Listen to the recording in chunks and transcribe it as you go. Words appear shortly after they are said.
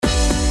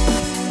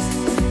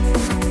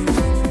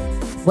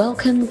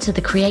Welcome to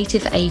the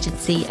Creative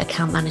Agency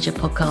Account Manager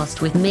podcast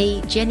with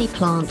me, Jenny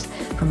Plant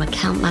from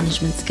Account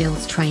Management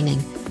Skills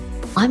Training.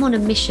 I'm on a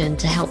mission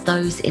to help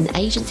those in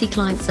agency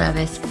client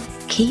service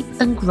keep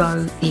and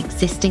grow the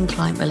existing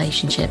client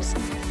relationships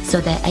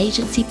so their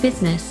agency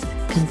business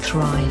can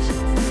thrive.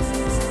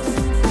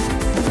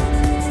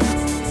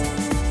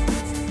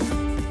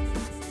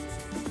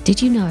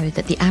 Did you know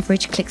that the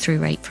average click-through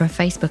rate for a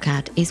Facebook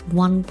ad is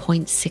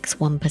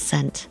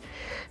 1.61%?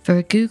 For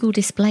a Google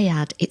display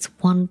ad, it's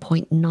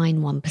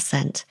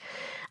 1.91%.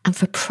 And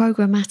for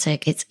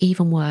programmatic, it's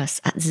even worse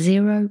at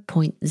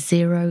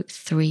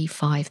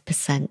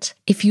 0.035%.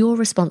 If you're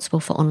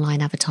responsible for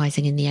online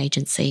advertising in the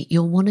agency,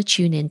 you'll want to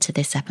tune in to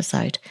this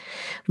episode.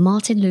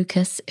 Martin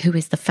Lucas, who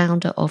is the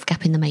founder of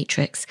Gap in the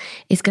Matrix,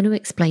 is going to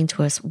explain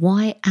to us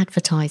why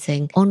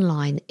advertising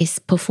online is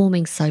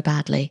performing so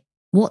badly,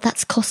 what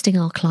that's costing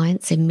our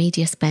clients in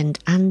media spend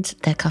and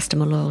their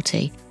customer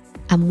loyalty,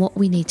 and what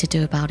we need to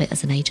do about it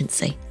as an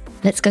agency.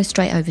 Let's go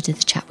straight over to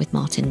the chat with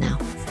Martin now.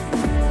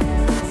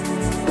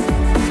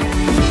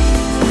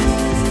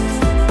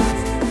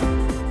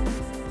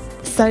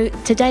 So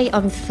today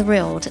I'm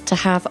thrilled to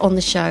have on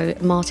the show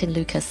Martin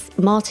Lucas.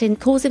 Martin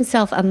calls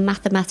himself a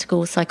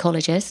mathematical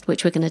psychologist,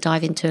 which we're going to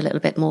dive into a little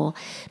bit more,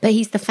 but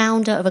he's the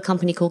founder of a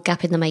company called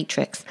Gap in the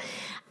Matrix,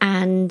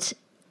 and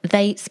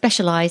they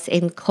specialise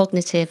in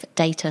cognitive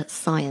data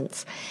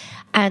science.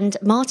 And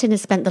Martin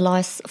has spent the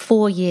last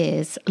 4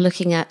 years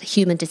looking at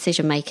human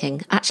decision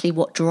making, actually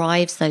what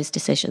drives those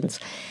decisions.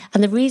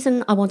 And the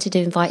reason I wanted to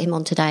invite him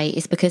on today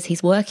is because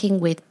he's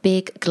working with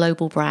big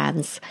global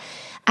brands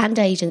and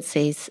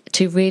agencies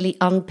to really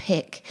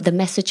unpick the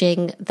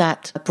messaging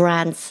that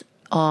brands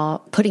are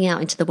putting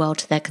out into the world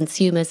to their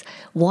consumers,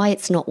 why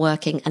it's not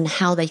working and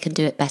how they can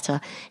do it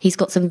better. He's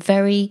got some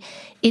very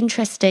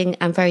interesting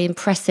and very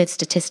impressive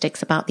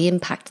statistics about the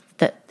impact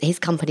that his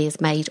company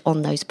has made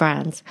on those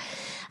brands.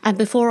 And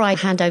before I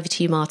hand over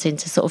to you, Martin,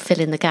 to sort of fill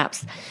in the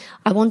gaps,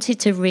 I wanted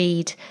to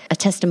read a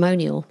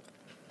testimonial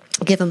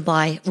given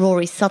by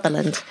Rory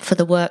Sutherland for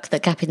the work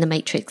that Gap in the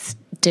Matrix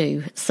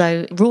do.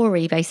 So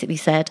Rory basically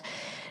said,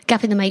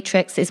 Gap in the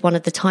Matrix is one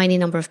of the tiny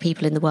number of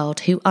people in the world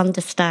who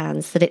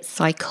understands that it's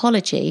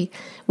psychology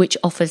which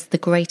offers the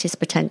greatest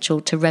potential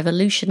to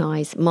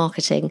revolutionise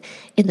marketing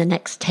in the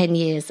next 10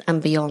 years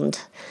and beyond.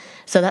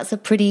 So that's a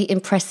pretty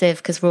impressive,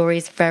 because Rory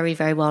is very,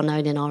 very well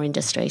known in our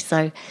industry.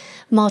 So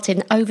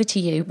Martin, over to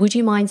you. Would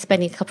you mind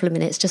spending a couple of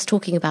minutes just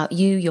talking about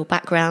you, your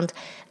background,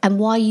 and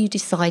why you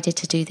decided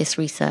to do this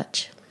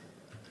research?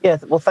 Yeah,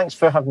 well, thanks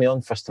for having me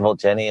on, first of all,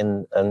 Jenny,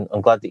 and I'm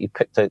glad that you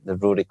picked out the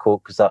Rory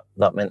quote, because that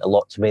meant a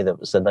lot to me. That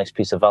was a nice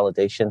piece of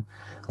validation.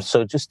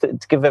 So just to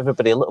give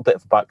everybody a little bit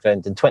of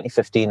background, in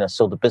 2015, I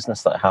sold a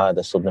business that I had.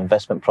 I sold an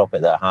investment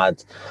property that I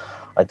had.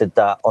 I did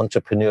that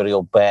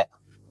entrepreneurial bet.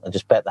 I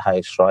just bet the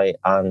house, right?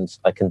 And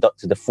I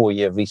conducted a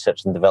 4-year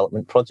research and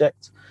development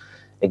project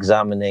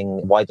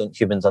examining why don't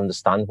humans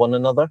understand one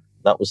another.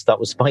 That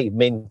was my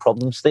main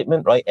problem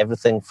statement, right?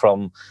 Everything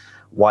from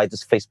why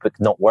does Facebook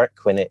not work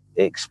when it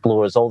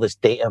explores all this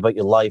data about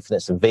your life and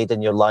it's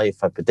invading your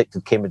life. I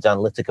predicted Cambridge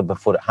Analytica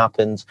before it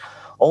happened,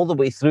 all the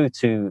way through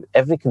to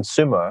every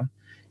consumer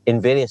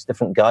in various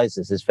different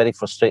guises is very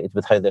frustrated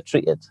with how they're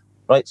treated,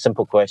 right?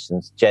 Simple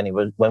questions. Jenny,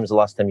 when was the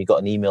last time you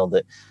got an email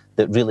that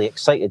really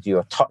excited you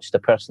or touched a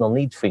personal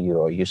need for you,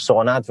 or you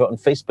saw an advert on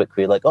Facebook where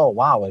you're like, oh,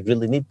 wow, I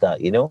really need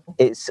that, you know?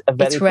 It's a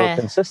very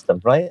broken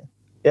system, right?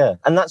 Yeah.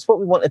 And that's what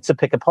we wanted to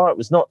pick apart,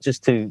 was not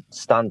just to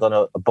stand on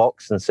a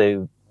box and say,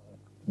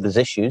 there's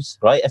issues,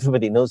 right?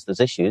 Everybody knows there's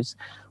issues.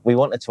 We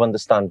wanted to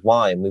understand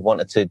why, and we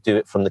wanted to do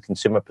it from the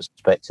consumer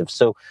perspective.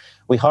 So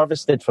we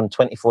harvested from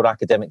 24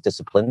 academic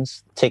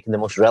disciplines, taking the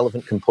most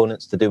relevant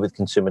components to do with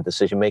consumer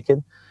decision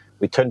making.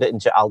 We turned it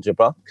into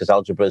algebra, because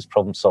algebra is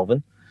problem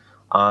solving.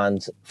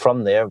 And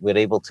from there, we're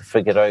able to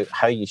figure out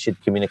how you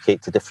should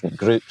communicate to different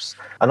groups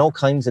and all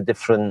kinds of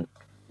different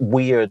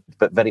weird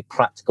but very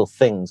practical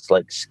things,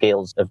 like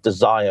scales of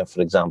desire,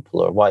 for example,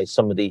 or why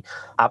somebody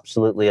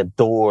absolutely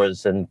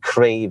adores and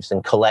craves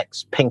and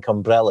collects pink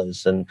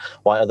umbrellas and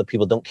why other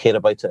people don't care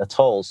about it at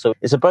all. So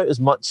it's about as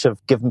much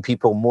of giving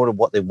people more of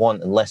what they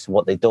want and less of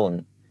what they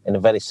don't in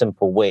a very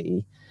simple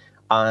way.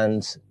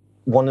 And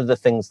one of the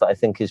things that I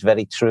think is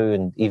very true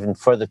and even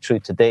further true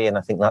today, and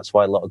I think that's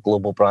why a lot of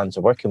global brands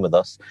are working with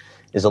us,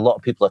 is a lot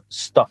of people are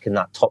stuck in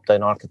that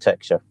top-down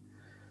architecture,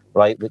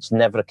 right, which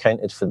never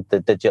accounted for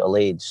the digital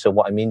age. So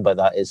what I mean by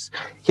that is,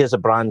 here's a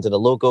brand and a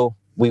logo.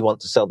 We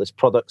want to sell this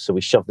product, so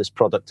we shove this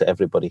product to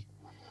everybody.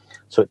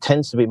 So it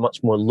tends to be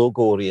much more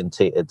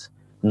logo-orientated,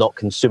 not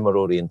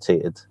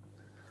consumer-orientated.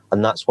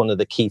 And that's one of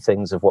the key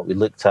things of what we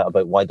looked at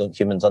about why don't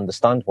humans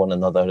understand one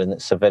another. And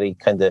it's a very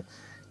kind of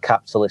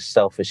capitalist,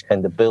 selfish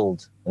kind of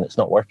build, and it's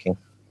not working.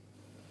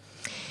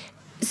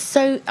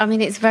 So, I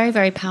mean, it's very,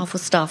 very powerful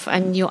stuff,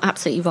 and you're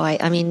absolutely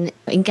right. I mean,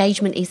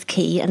 engagement is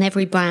key, and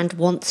every brand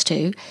wants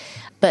to.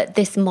 But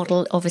this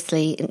model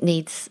obviously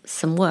needs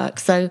some work.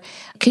 So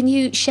can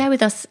you share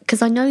with us,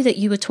 because I know that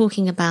you were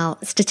talking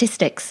about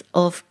statistics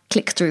of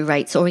click-through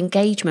rates or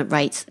engagement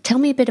rates. Tell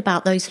me a bit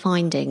about those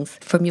findings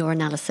from your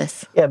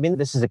analysis. Yeah, I mean,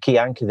 this is a key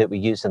anchor that we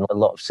use in a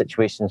lot of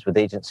situations with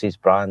agencies,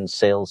 brands,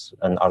 sales,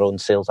 and our own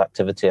sales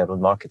activity, our own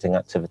marketing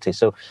activity.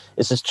 So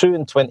it's as true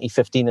in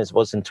 2015 as it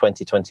was in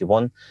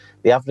 2021.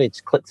 The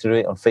average click-through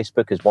rate on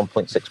Facebook is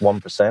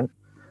 1.61%.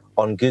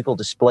 On Google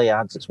display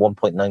ads, it's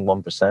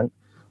 1.91%.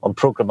 On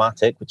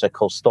programmatic, which I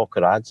call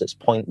stalker ads, it's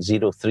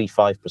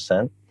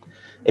 0.035%.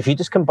 If you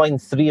just combine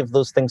three of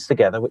those things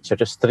together, which are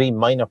just three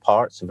minor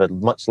parts of a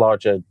much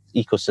larger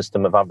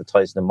ecosystem of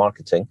advertising and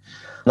marketing,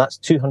 that's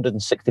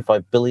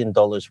 $265 billion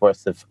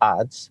worth of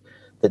ads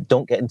that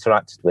don't get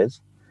interacted with.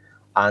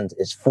 And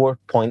it's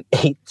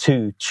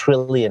 4.82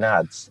 trillion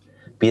ads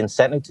being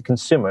sent out to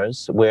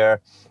consumers, where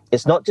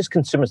it's not just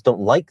consumers don't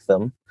like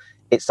them,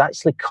 it's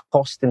actually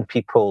costing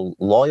people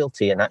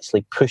loyalty and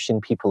actually pushing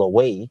people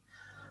away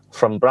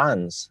from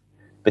brands.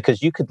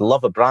 Because you could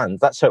love a brand.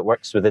 That's how it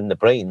works within the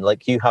brain.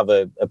 Like you have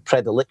a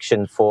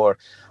predilection for,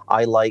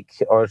 I like,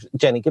 or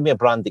Jenny, give me a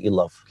brand that you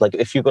love. Like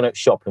if you're going out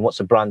shopping, what's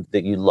a brand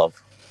that you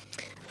love?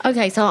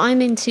 Okay, so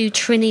I'm into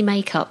Trini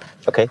makeup.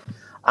 Okay.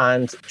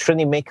 And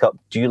Trini makeup,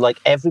 do you like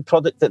every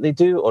product that they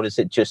do? Or is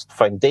it just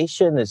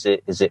foundation? Is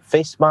it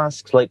face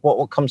masks? Like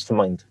what comes to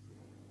mind?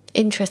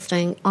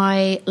 Interesting.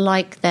 I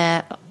like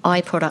their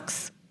eye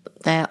products,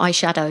 their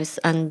eyeshadows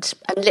and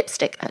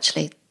lipstick,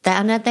 actually.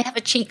 And they have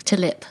a cheek to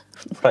lip.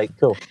 Right,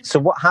 cool. So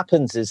what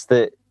happens is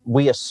that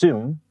we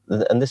assume,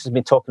 and this is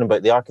me talking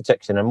about the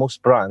architecture in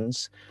most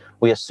brands,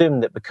 we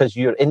assume that because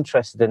you're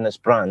interested in this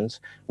brand,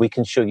 we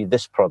can show you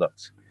this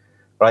product,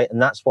 right?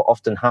 And that's what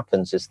often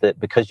happens, is that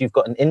because you've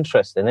got an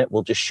interest in it,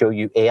 we'll just show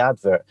you a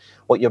advert.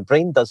 What your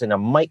brain does in a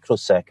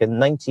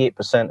microsecond,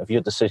 98% of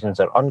your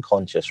decisions are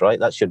unconscious, right?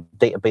 That's your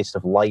database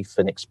of life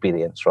and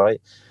experience, right?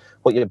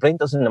 What your brain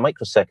does in a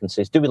microsecond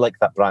says, do we like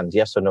that brand?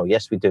 Yes or no?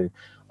 Yes, we do.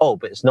 Oh,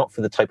 but it's not for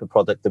the type of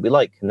product that we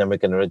like. And then we're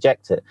going to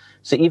reject it.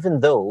 So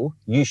even though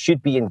you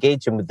should be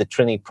engaging with the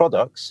Trini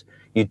products,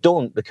 you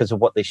don't because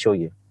of what they show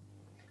you.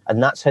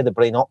 And that's how the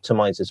brain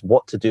optimizes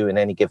what to do in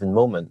any given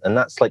moment. And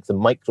that's like the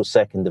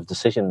microsecond of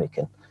decision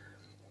making.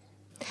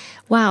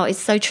 Wow, it's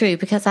so true,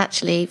 because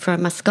actually for a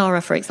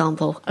mascara, for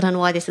example, I don't know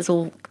why this has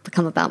all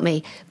become about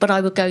me, but I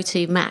would go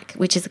to MAC,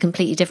 which is a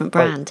completely different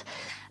brand. Right.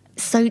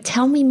 So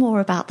tell me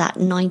more about that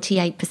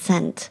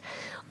 98%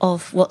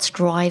 of what's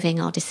driving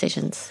our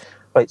decisions.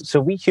 Right, so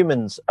we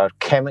humans are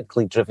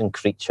chemically driven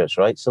creatures,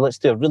 right? So let's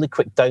do a really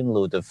quick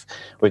download of,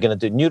 we're going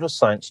to do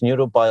neuroscience,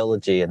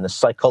 neurobiology, and the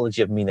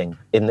psychology of meaning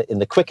in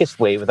the quickest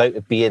way without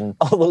it being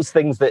all those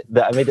things that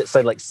I made it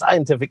sound like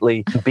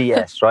scientifically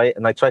BS, right?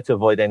 And I try to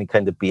avoid any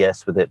kind of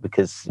BS with it,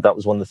 because that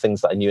was one of the things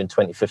that I knew in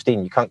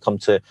 2015. You can't come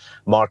to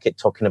market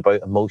talking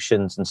about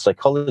emotions and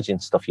psychology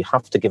and stuff. You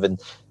have to give in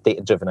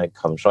data-driven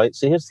outcomes, right?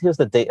 So here's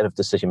the data of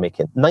decision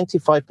making.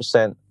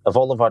 95% of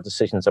all of our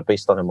decisions are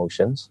based on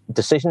emotions.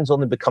 Decisions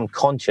only become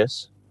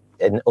conscious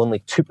in only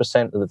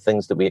 2% of the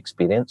things that we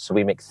experience. So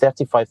we make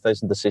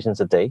 35,000 decisions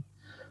a day.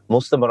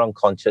 Most of them are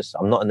unconscious.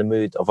 I'm not in the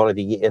mood. I've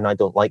already eaten. I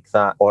don't like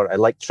that. Or I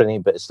like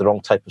Trini, but it's the wrong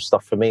type of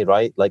stuff for me,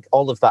 right? Like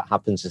all of that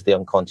happens is the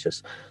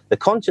unconscious. The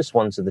conscious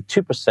ones are the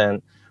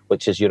 2%,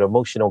 which is your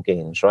emotional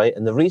gains, right?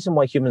 And the reason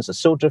why humans are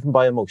so driven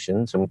by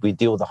emotions, and we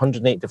deal with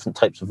 108 different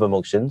types of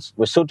emotions,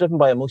 we're so driven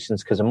by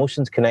emotions because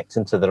emotions connect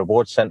into the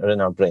reward center in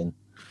our brain.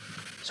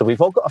 So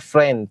we've all got a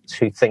friend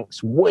who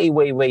thinks way,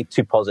 way, way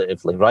too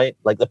positively, right?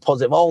 Like they're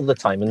positive all the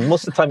time. And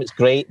most of the time it's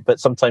great, but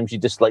sometimes you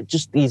just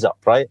ease up,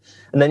 right?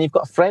 And then you've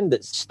got a friend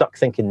that's stuck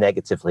thinking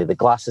negatively. The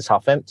glass is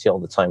half empty all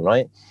the time,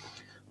 right?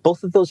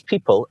 Both of those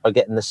people are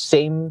getting the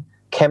same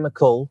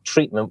chemical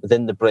treatment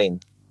within the brain,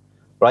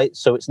 right?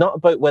 So it's not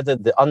about whether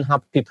the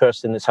unhappy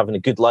person is having a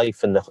good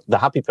life and the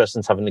happy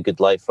person's having a good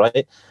life,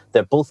 right?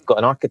 They've both got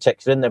an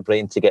architecture in their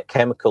brain to get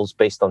chemicals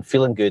based on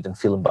feeling good and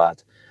feeling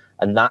bad.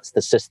 And that's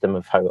the system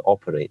of how it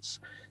operates.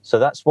 So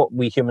that's what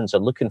we humans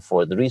are looking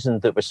for. The reason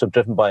that we're so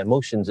driven by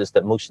emotions is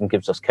that emotion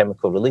gives us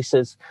chemical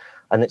releases,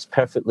 and it's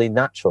perfectly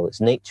natural.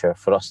 It's nature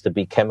for us to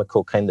be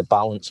chemical kind of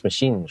balanced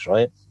machines,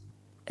 right?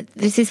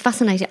 This is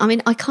fascinating. I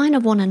mean, I kind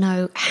of want to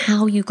know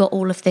how you got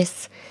all of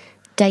this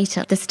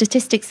data. The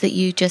statistics that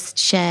you just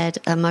shared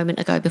a moment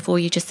ago, before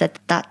you just said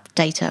that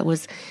data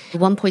was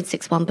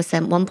 1.61%,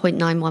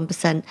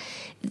 1.91%.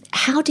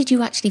 How did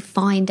you actually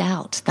find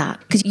out that?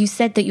 Because you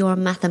said that you're a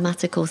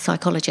mathematical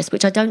psychologist,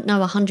 which I don't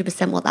know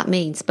 100% what that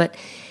means, but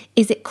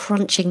is it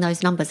crunching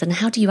those numbers? And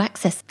how do you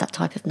access that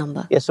type of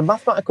number? Yeah, so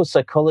mathematical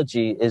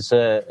psychology is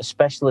a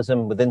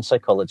specialism within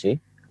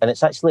psychology, and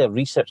it's actually a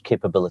research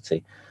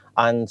capability.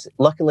 And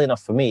luckily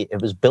enough for me,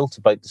 it was built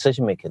about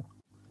decision making.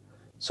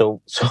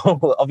 So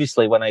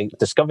obviously when I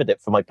discovered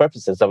it for my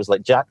purposes, I was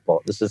like,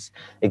 jackpot, this is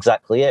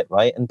exactly it,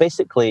 right? And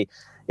basically,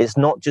 it's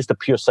not just a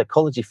pure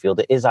psychology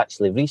field, it is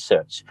actually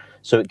research.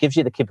 So it gives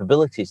you the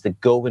capabilities to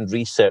go and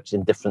research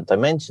in different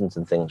dimensions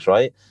and things,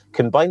 right?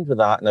 Combined with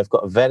that, and I've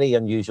got a very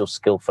unusual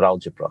skill for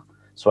algebra.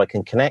 So I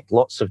can connect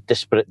lots of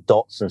disparate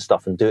dots and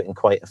stuff and do it in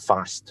quite a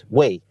fast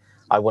way.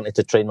 I wanted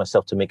to train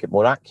myself to make it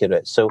more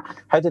accurate. So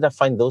how did I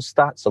find those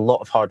stats? A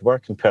lot of hard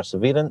work and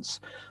perseverance.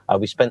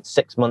 We spent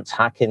 6 months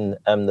hacking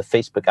the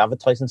Facebook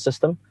advertising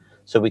system.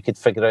 So we could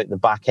figure out the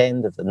back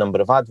end of the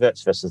number of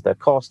adverts versus their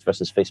cost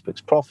versus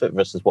Facebook's profit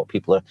versus what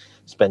people are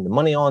spending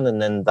money on.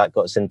 And then that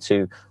got us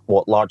into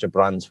what larger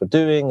brands were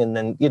doing. And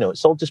then,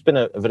 it's all just been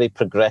a very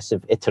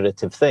progressive,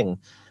 iterative thing,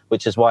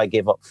 which is why I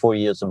gave up 4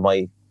 years of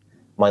my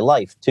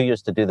life, 2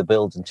 years to do the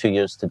build and 2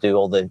 years to do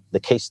all the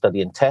case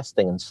study and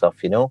testing and stuff,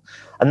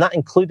 And that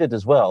included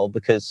as well,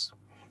 because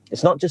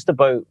it's not just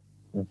about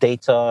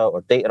data or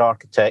data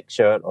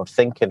architecture or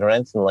thinking or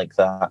anything like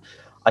that.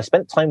 I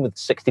spent time with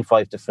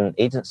 65 different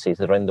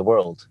agencies around the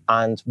world.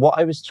 And what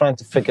I was trying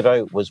to figure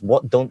out was,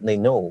 what don't they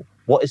know?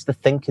 What is the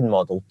thinking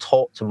model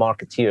taught to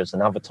marketeers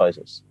and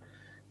advertisers?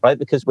 Right?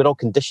 Because we're all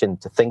conditioned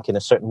to think in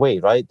a certain way,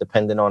 right?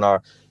 Depending on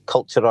our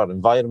culture, our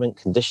environment,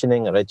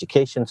 conditioning, our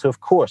education. So,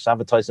 of course,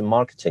 advertising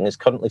marketing is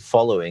currently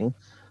following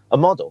a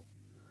model.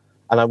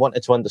 And I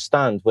wanted to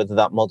understand whether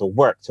that model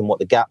worked and what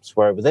the gaps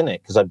were within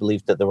it, because I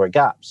believed that there were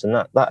gaps. And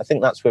that I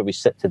think that's where we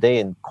sit today,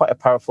 in quite a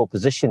powerful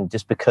position,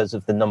 just because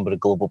of the number of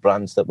global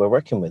brands that we're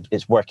working with.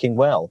 It's working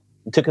well.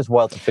 It took us a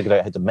while to figure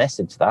out how to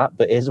message that,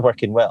 but it is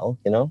working well,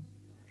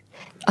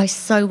 I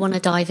so want to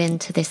dive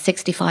into this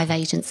 65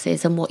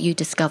 agencies and what you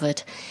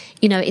discovered.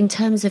 In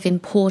terms of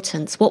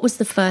importance, what was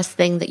the first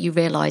thing that you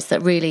realised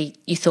that really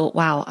you thought,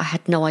 wow, I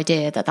had no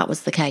idea that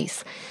was the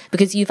case?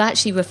 Because you've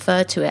actually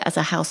referred to it as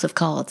a house of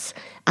cards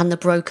and the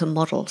broken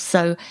model.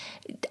 So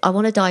I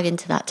want to dive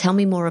into that. Tell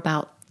me more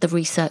about the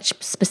research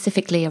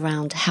specifically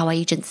around how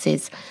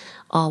agencies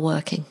are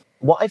working.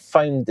 What I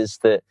found is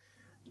that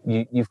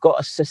you've got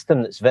a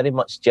system that's very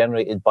much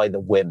generated by the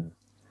whim.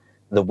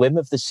 The whim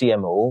of the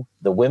CMO,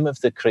 the whim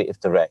of the creative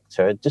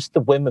director, just the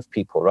whim of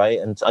people, right?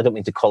 And I don't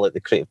mean to call it the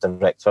creative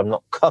director. I'm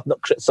not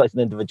criticizing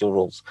individual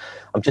roles.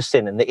 I'm just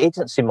saying in the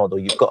agency model,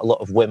 you've got a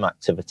lot of whim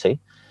activity.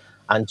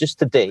 And just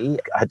today,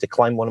 I had to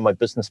climb one of my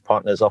business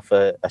partners off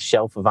a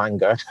shelf of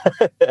anger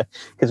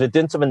because we're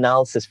doing some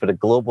analysis for a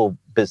global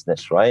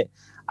business, right?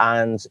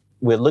 And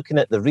we're looking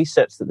at the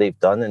research that they've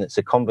done, and it's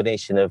a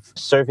combination of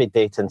survey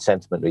data and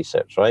sentiment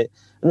research, right?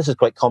 And this is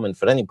quite common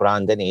for any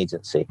brand, any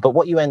agency. But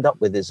what you end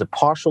up with is a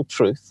partial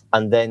truth,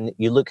 and then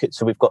you look at,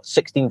 so we've got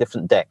 16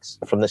 different decks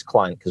from this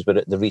client because we're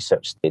at the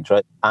research stage,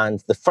 right?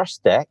 And the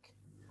first deck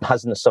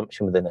has an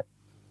assumption within it.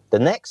 The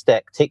next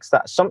deck takes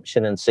that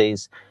assumption and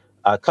says,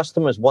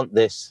 customers want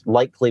this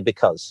likely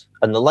because,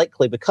 and the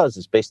likely because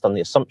is based on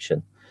the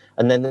assumption.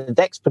 And then the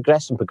decks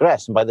progress and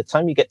progress, and by the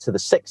time you get to the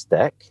sixth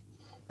deck,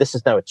 this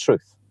is now a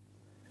truth.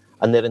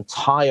 And their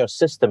entire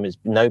system is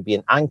now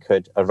being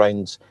anchored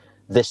around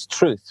this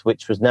truth,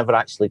 which was never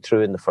actually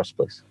true in the first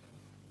place.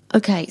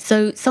 Okay,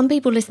 so some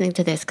people listening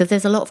to this, because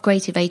there's a lot of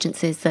creative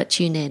agencies that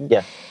tune in,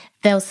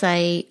 they'll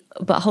say,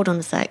 but hold on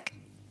a sec,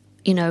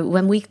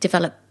 when we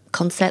develop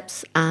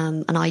concepts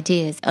and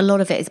ideas, a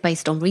lot of it is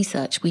based on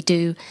research. We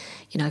do,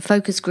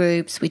 focus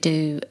groups, we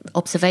do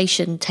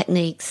observation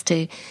techniques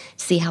to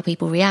see how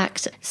people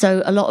react.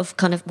 So a lot of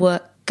kind of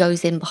work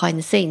goes in behind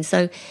the scenes.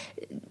 So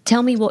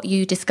tell me what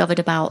you discovered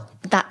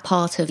about that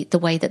part of the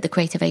way that the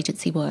creative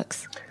agency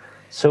works.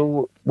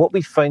 So what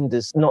we found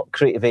is not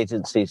creative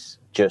agencies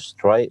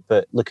just, right,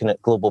 but looking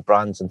at global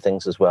brands and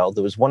things as well.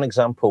 There was one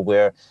example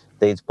where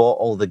they'd bought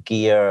all the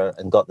gear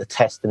and got the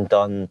testing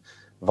done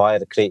via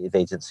the creative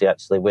agency,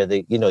 actually, where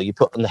they, you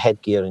put on the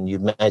headgear and you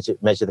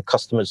measure the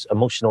customer's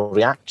emotional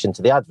reaction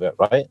to the advert,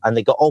 right? And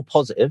they got all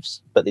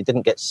positives, but they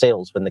didn't get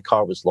sales when the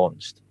car was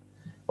launched.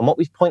 And what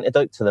we've pointed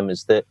out to them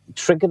is that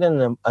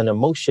triggering an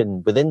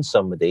emotion within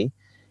somebody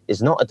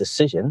is not a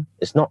decision,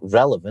 it's not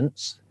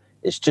relevance,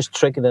 it's just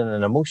triggering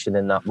an emotion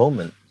in that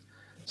moment.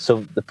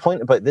 So the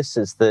point about this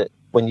is that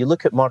when you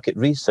look at market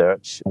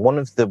research, one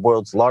of the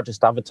world's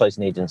largest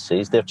advertising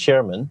agencies, their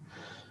chairman,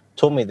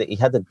 told me that he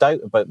had a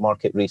doubt about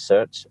market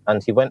research,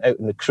 and he went out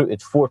and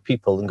recruited 4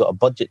 people and got a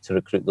budget to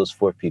recruit those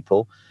 4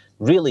 people,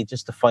 really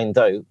just to find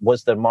out,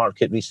 was their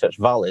market research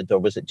valid, or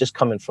was it just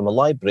coming from a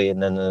library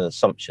and then an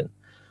assumption?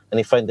 And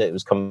he found out it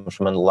was coming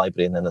from a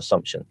library and an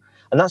assumption.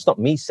 And that's not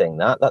me saying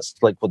that. That's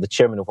like the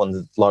chairman of one of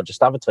the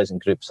largest advertising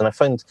groups. And I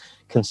found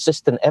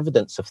consistent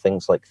evidence of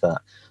things like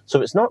that.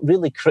 So it's not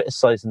really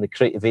criticizing the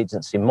creative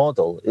agency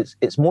model.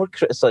 It's more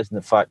criticizing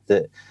the fact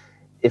that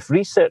if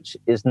research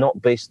is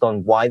not based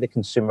on why the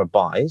consumer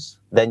buys,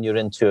 then you're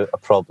into a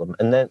problem.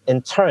 And then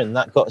in turn,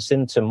 that got us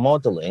into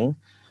modeling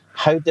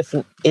how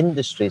different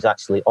industries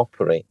actually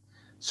operate.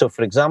 So,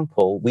 for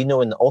example, we know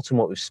in the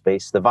automotive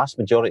space, the vast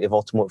majority of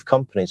automotive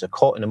companies are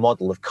caught in a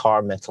model of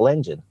car, metal,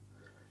 engine.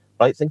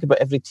 Right? Think about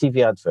every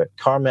TV advert,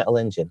 car, metal,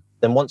 engine.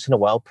 Then once in a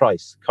while,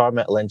 price, car,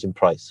 metal, engine,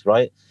 price,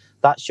 right?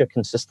 That's your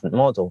consistent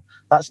model.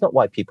 That's not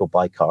why people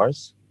buy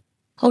cars.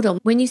 Hold on.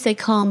 When you say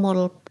car,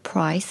 model,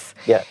 price,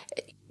 yeah.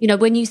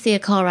 When you see a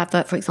car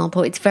advert, for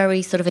example, it's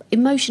very sort of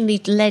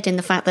emotionally led in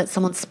the fact that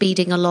someone's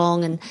speeding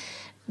along and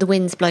the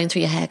wind's blowing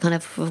through your hair, kind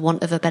of for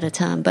want of a better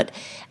term. But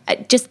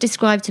just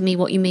describe to me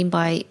what you mean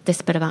by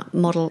this bit about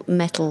model,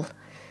 metal,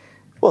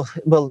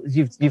 Well,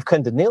 you've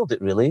kind of nailed it,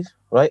 really,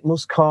 right?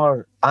 Most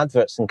car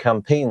adverts and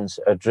campaigns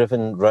are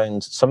driven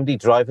around somebody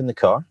driving the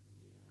car,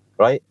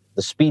 right?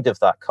 The speed of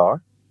that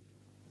car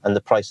and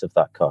the price of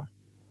that car,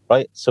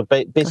 right? So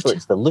basically, Gotcha.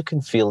 It's the look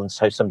and feel and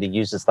how somebody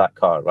uses that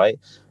car, right?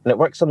 And it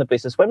works on the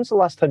basis, when was the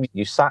last time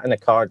you sat in a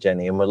car,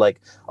 Jenny, and were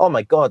like, oh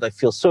my God, I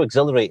feel so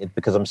exhilarated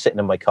because I'm sitting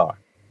in my car,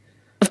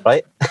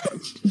 right?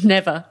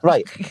 Never.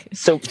 Right.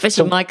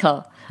 Especially my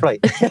car. Right.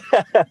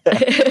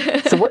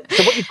 So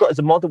what you've got is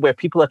a model where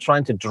people are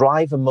trying to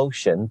drive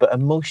emotion, but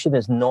emotion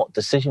is not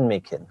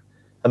decision-making.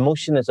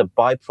 Emotion is a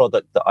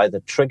byproduct that either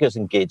triggers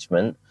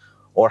engagement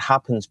or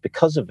happens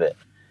because of it.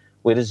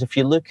 Whereas if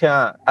you look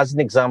at, as an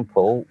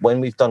example, when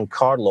we've done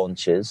car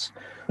launches,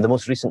 the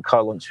most recent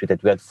car launch we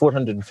did, we had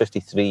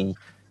 453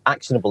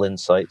 actionable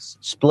insights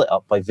split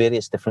up by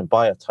various different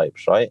buyer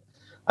types, right?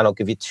 And I'll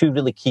give you two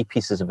really key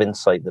pieces of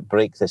insight that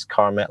break this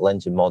car metal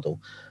engine model.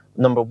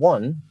 Number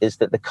one is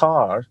that the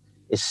car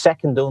is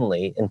second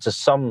only into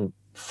some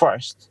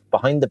first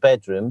behind the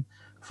bedroom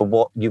for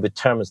what you would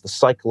term as the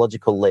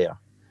psychological layer,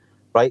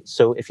 right?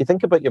 So if you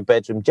think about your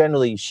bedroom,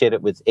 generally you share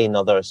it with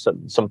another,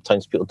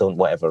 sometimes people don't,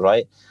 whatever,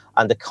 right?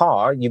 And the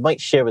car, you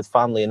might share with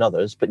family and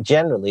others, but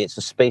generally it's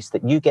a space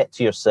that you get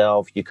to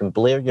yourself. You can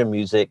blare your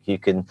music, you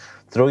can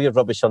throw your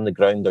rubbish on the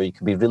ground, or you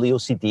can be really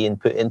OCD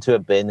and put it into a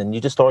bin and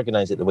you just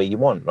organize it the way you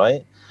want,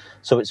 right?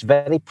 So it's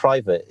very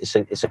private.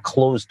 It's a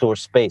closed door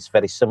space,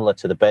 very similar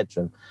to the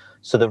bedroom.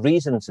 So the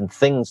reasons and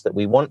things that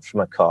we want from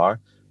a car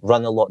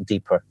run a lot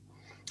deeper.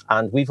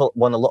 And we've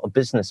won a lot of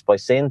business by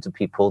saying to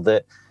people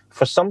that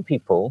for some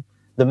people,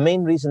 the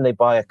main reason they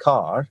buy a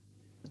car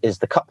is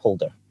the cup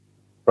holder,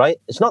 right?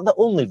 It's not the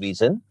only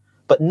reason,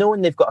 but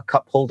knowing they've got a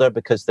cup holder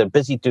because they're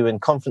busy doing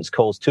conference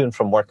calls to and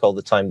from work all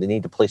the time, they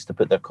need a place to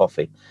put their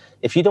coffee.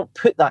 If you don't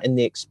put that in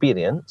the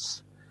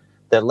experience,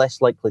 they're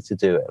less likely to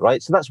do it,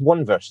 right? So that's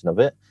one version of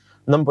it.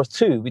 Number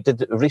two, we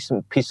did a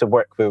recent piece of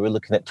work where we're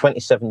looking at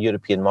 27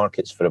 European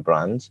markets for a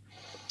brand.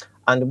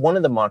 And in one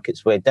of the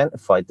markets, we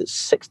identified that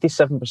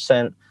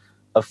 67%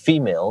 of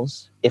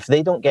females, if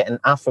they don't get an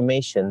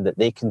affirmation that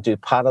they can do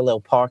parallel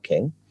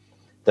parking,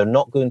 they're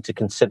not going to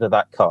consider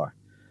that car,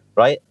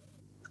 right?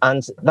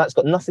 And that's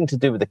got nothing to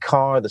do with the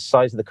car, the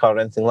size of the car, or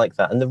anything like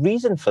that. And the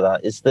reason for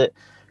that is that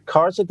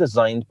cars are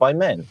designed by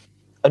men.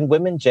 And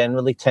women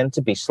generally tend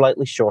to be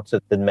slightly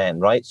shorter than men,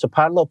 right? So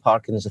parallel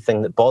parking is a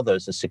thing that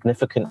bothers a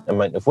significant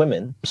amount of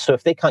women. So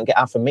if they can't get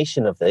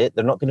affirmation of it,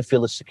 they're not going to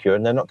feel as secure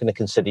and they're not going to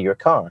consider your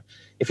car.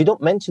 If you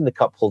don't mention the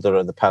cup holder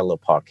or the parallel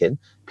parking,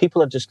 people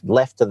are just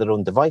left to their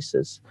own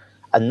devices.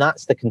 And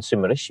that's the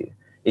consumer issue,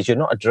 is you're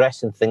not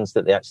addressing things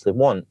that they actually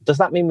want. Does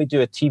that mean we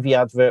do a TV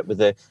advert with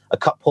a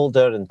cup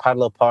holder and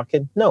parallel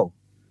parking? No.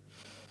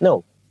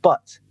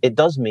 But it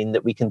does mean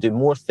that we can do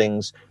more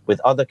things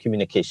with other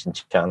communication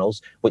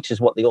channels, which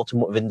is what the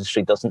automotive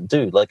industry doesn't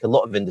do. Like a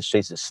lot of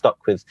industries, it's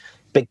stuck with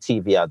big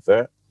TV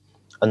advert,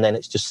 and then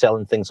it's just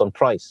selling things on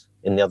price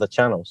in the other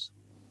channels.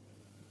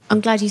 I'm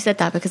glad you said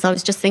that, because I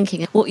was just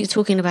thinking what you're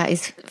talking about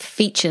is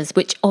features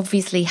which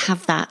obviously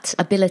have that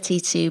ability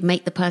to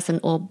make the person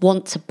or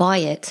want to buy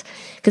it.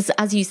 Because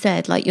as you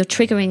said, like, you're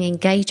triggering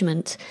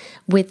engagement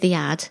with the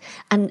ad,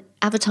 and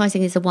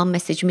advertising is a one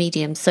message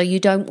medium. So you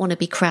don't want to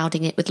be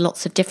crowding it with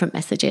lots of different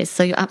messages.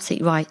 So you're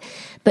absolutely right.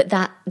 But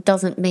that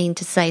doesn't mean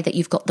to say that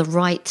you've got the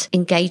right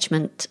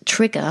engagement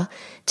trigger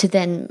to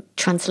then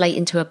translate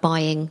into a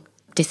buying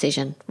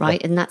decision,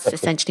 right? And that's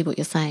essentially what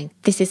you're saying.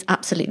 This is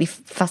absolutely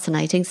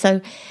fascinating.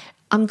 So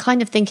I'm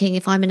kind of thinking,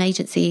 if I'm an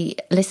agency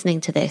listening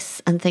to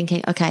this and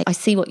thinking, okay, I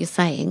see what you're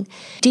saying.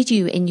 Did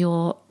you, in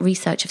your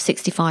research of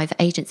 65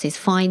 agencies,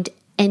 find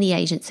any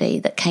agency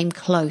that came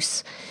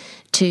close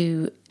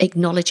to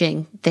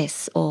acknowledging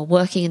this or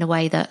working in a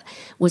way that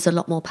was a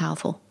lot more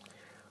powerful?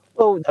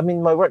 Well, I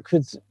mean, my work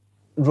with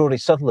Rory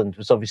Sutherland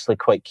was obviously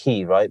quite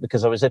key, right?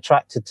 Because I was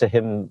attracted to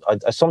him.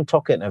 I saw him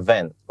talk at an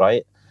event,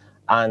 right?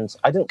 And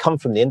I didn't come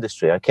from the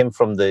industry. I came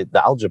from the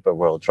algebra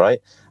world, right?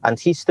 And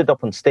he stood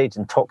up on stage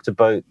and talked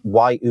about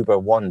why Uber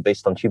won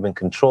based on human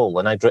control.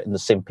 And I'd written the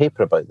same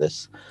paper about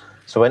this.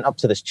 So I went up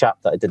to this chap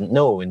that I didn't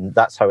know, and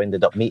that's how I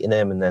ended up meeting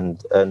him.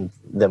 And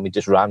then we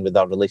just ran with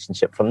our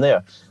relationship from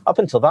there. Up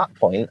until that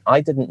point,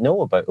 I didn't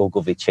know about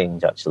Ogilvy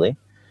Change, actually.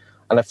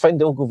 And I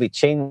found Ogilvy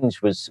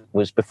Change was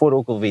before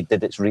Ogilvy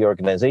did its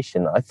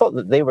reorganization. I thought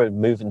that they were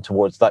moving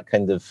towards that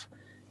kind of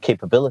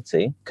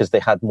capability because they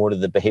had more of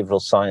the behavioral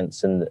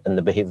science and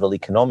the behavioral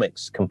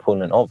economics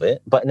component of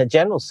it. But in a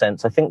general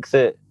sense, I think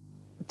that,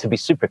 to be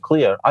super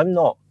clear, I'm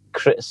not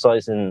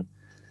criticizing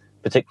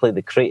particularly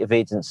the creative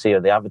agency or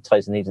the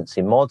advertising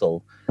agency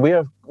model.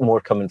 We're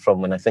more coming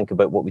from, when I think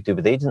about what we do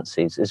with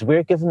agencies, is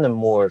we're giving them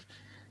more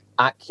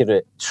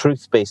accurate,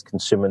 truth-based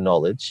consumer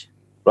knowledge,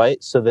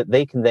 right? So that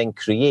they can then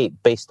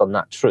create based on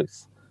that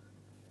truth.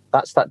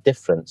 That's that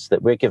difference,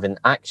 that we're giving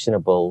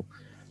actionable,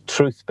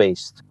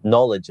 truth-based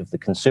knowledge of the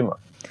consumer.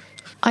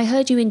 I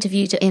heard you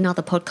interviewed in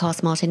other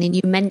podcasts, Martin, and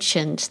you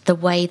mentioned the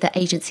way that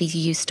agencies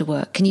used to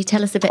work. Can you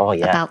tell us a bit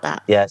about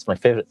that? Yeah, it's my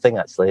favourite thing,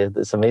 actually.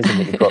 It's amazing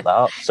that you brought that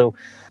up. So,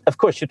 of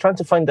course, you're trying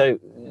to find out,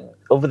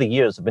 over the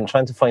years, I've been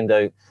trying to find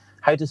out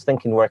how does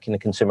thinking work in a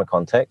consumer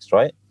context,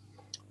 right?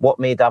 What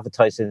made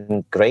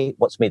advertising great?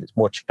 What's made it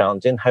more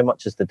challenging? How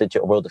much has the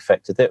digital world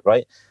affected it,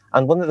 right?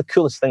 And one of the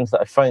coolest things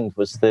that I found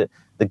was that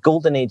the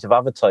golden age of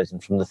advertising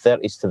from the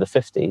 30s to the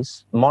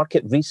 50s,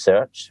 market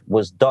research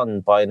was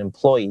done by an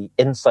employee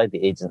inside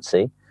the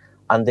agency,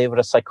 and they were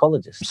a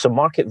psychologist. So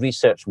market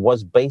research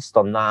was based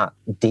on that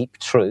deep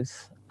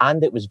truth,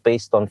 and it was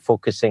based on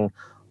focusing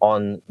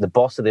on the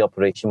boss of the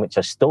operation, which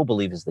I still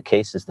believe is the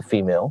case, is the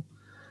female.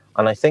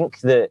 And I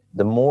think that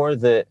the more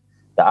that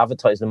the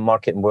advertising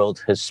marketing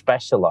world has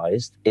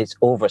specialized, it's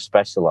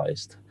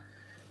over-specialized.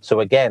 So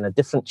again, a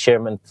different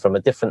chairman from a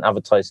different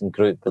advertising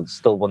group, but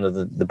still one of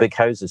the big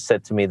houses,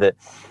 said to me that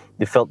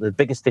they felt the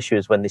biggest issue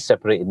is when they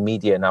separated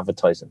media and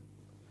advertising.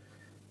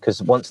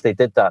 Because once they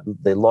did that,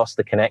 they lost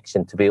the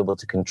connection to be able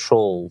to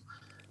control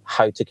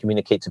how to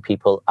communicate to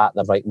people at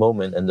the right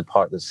moment and the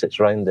part that sits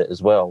around it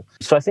as well.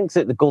 So I think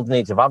that the golden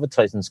age of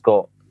advertising's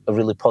got a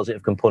really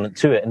positive component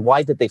to it. And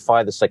why did they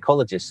fire the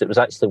psychologists? It was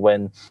actually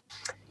when,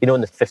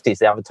 in the 50s,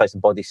 the advertising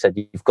body said,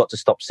 you've got to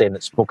stop saying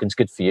that smoking's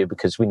good for you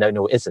because we now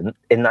know it isn't.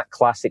 In that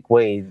classic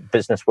way,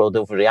 business world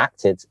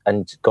overreacted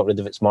and got rid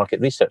of its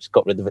market research,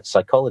 got rid of its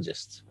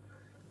psychologists.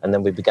 And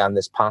then we began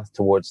this path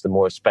towards the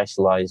more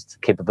specialized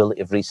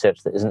capability of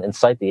research that isn't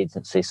inside the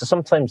agency. So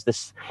sometimes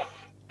this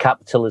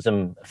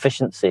capitalism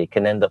efficiency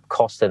can end up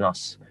costing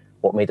us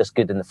what made us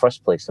good in the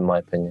first place, in my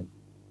opinion.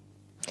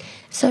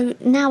 So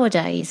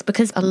nowadays,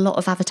 because a lot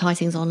of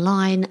advertising is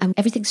online and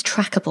everything's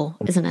trackable,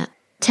 isn't it?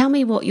 Tell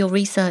me what your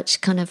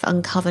research kind of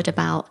uncovered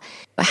about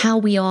how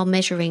we are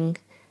measuring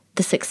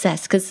the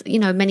success. Because,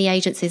 many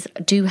agencies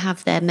do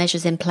have their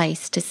measures in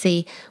place to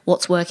see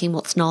what's working,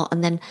 what's not.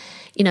 And then,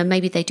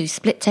 maybe they do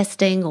split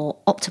testing or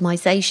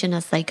optimization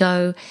as they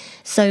go.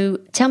 So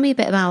tell me a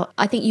bit about,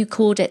 I think you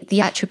called it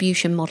the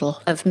attribution model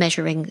of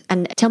measuring.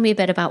 And tell me a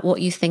bit about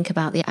what you think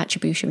about the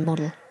attribution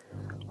model.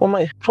 Well,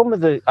 my problem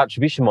with the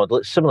attribution model,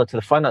 it's similar to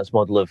the finance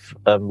model of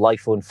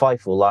LIFO and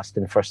FIFO, last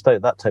in, first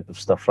out, that type of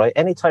stuff, right?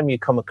 Anytime you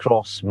come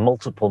across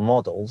multiple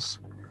models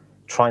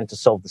trying to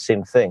solve the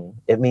same thing,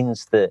 it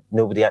means that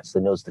nobody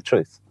actually knows the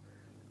truth,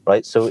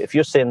 right? So if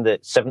you're saying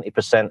that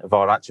 70% of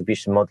our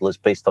attribution model is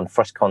based on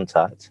first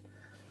contact,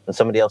 and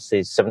somebody else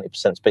says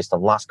 70% is based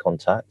on last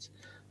contact,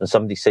 and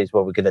somebody says,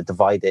 well, we're going to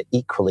divide it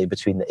equally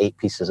between the 8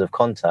 pieces of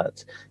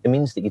contact, it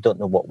means that you don't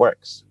know what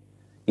works.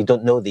 You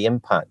don't know the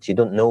impact. You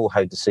don't know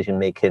how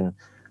decision-making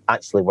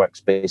actually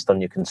works based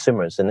on your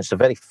consumers. And it's a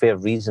very fair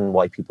reason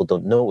why people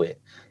don't know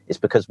it. It's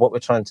because what we're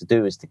trying to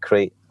do is to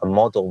create a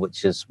model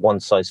which is one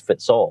size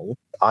fits all.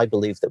 I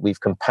believe that we've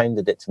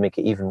compounded it to make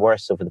it even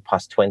worse over the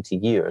past 20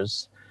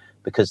 years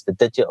because the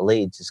digital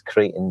age is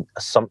creating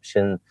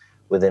assumption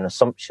within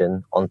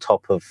assumption on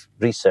top of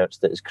research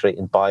that is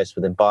creating bias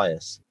within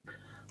bias.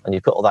 And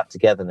you put all that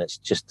together and it's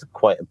just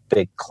quite a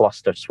big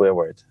cluster swear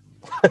word.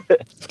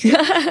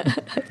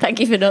 Thank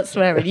you for not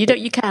swearing.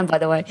 You can, by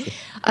the way.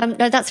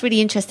 No, that's really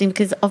interesting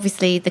because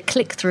obviously the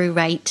click-through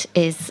rate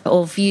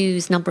or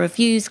views, number of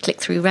views,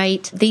 click-through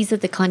rate. These are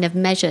the kind of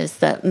measures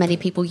that many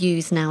people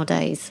use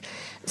nowadays.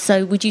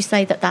 So would you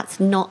say that that's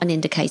not an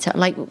indicator?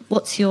 Like,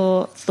 what's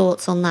your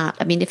thoughts on that?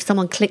 I mean, if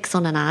someone clicks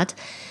on an ad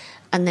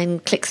and then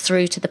clicks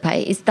through to the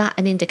page, is that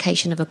an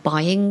indication of a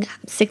buying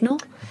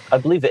signal? I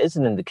believe it is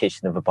an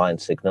indication of a buying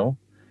signal.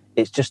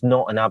 It's just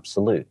not an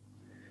absolute.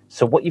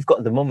 So what you've got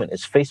at the moment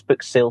is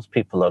Facebook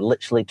salespeople are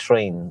literally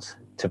trained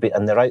to be,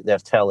 and they're out there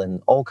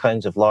telling all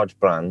kinds of large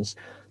brands,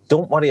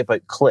 don't worry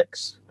about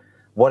clicks,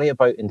 worry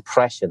about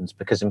impressions,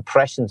 because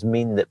impressions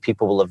mean that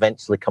people will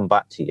eventually come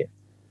back to you.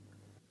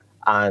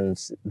 And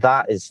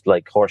that is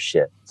like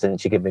horseshit,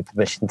 since you give me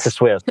permission to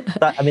swear.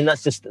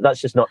 That's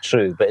just not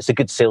true, but it's a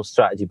good sales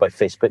strategy by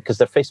Facebook because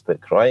they're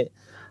Facebook, right?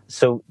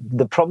 So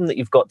the problem that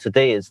you've got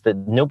today is that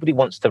nobody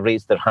wants to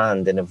raise their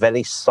hand in a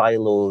very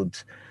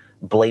siloed,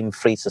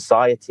 blame-free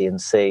society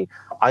and say,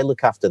 I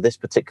look after this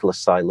particular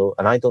silo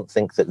and I don't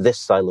think that this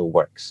silo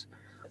works.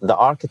 The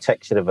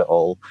architecture of it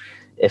all,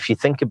 if you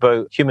think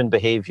about human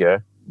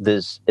behavior,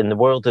 there's in the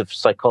world of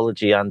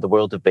psychology and the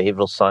world of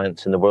behavioral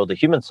science and the world of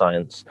human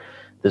science,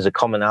 there's a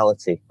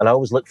commonality. And I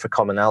always look for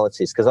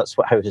commonalities because that's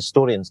how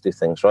historians do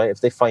things, right?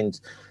 If they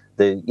find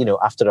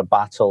after a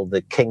battle,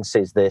 the king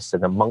says this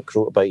and a monk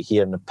wrote about it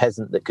here and a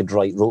peasant that could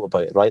write wrote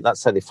about it, right?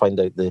 That's how they find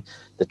out the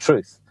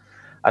truth.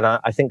 And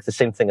I think the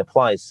same thing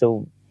applies.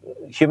 So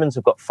humans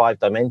have got 5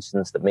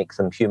 dimensions that make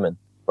them human,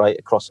 right,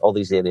 across all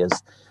these areas.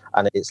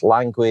 And it's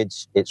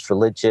language, it's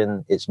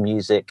religion, it's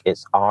music,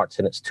 it's art,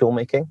 and it's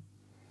toolmaking.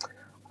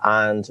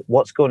 And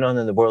what's going on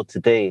in the world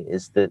today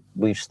is that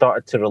we've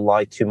started to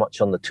rely too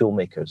much on the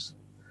toolmakers.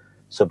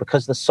 So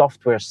because the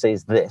software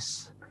says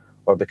this,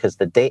 or because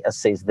the data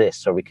says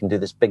this, or we can do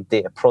this big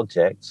data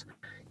project,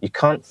 you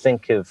can't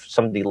think of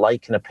somebody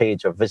liking a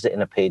page or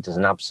visiting a page as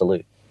an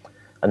absolute.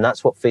 And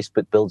that's what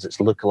Facebook builds its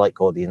lookalike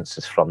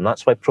audiences from.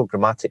 That's why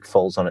programmatic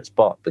falls on its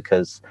butt,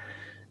 because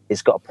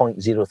it's got a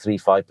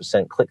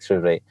 0.035% click-through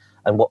rate.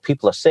 And what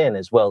people are saying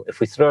is, well, if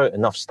we throw out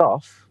enough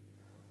stuff,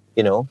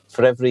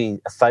 for every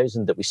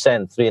 1,000 that we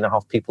send,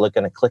 3.5 people are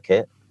going to click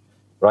it,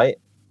 right?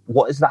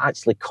 What is that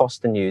actually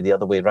costing you the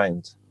other way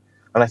around?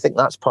 And I think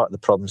that's part of the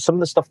problem. Some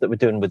of the stuff that we're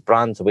doing with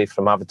brands away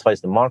from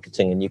advertising and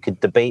marketing, and you could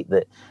debate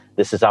that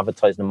this is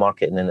advertising and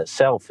marketing in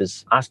itself,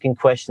 is asking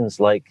questions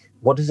like,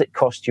 what does it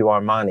cost you,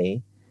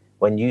 Armani,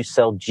 when you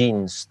sell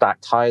jeans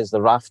stacked high as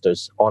the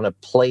rafters on a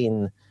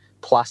plain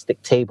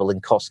plastic table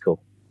in Costco?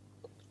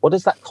 What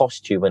does that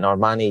cost you when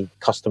Armani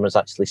customers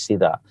actually see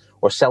that?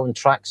 Or selling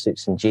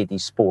tracksuits in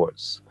JD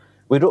Sports.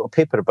 We wrote a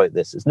paper about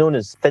this. It's known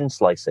as thin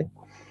slicing.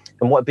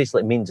 And what it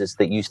basically means is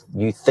that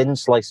you thin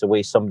slice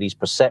away somebody's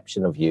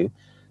perception of you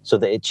so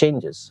that it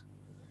changes.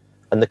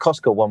 And the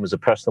Costco one was a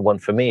personal one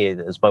for me.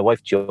 As my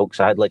wife jokes,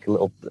 I had like a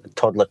little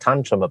toddler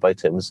tantrum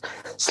about it. I was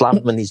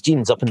slamming these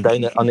jeans up and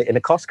down in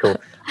a Costco.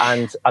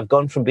 And I've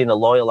gone from being a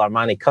loyal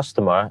Armani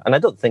customer, and I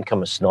don't think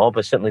I'm a snob.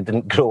 I certainly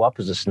didn't grow up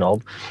as a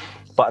snob.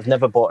 But I've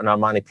never bought an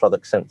Armani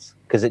product since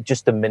because it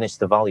just diminished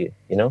the value,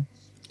 you know?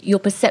 Your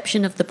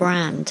perception of the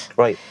brand.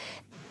 Right.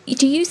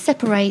 Do you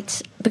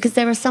separate, because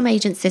there are some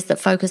agencies that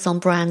focus on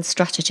brand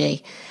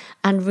strategy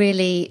and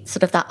really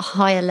sort of that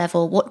higher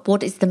level,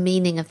 what is the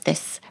meaning of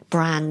this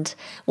brand?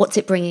 What's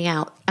it bringing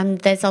out? And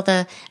there's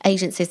other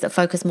agencies that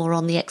focus more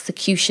on the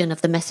execution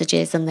of the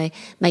messages and the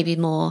maybe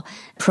more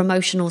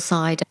promotional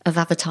side of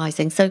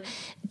advertising. So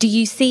do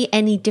you see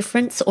any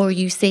difference, or are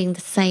you seeing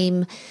the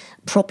same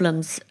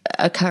problems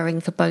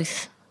occurring for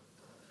both?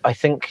 I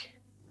think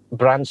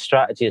brand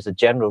strategy as a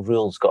general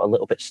rule has got a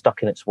little bit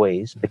stuck in its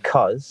ways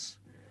because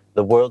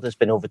the world has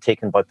been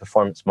overtaken by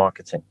performance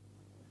marketing.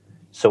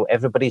 So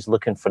everybody's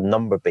looking for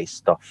number-based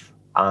stuff.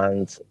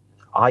 And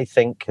I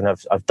think, and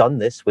I've done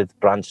this with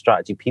brand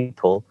strategy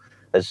people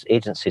as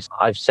agencies,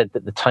 I've said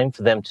that the time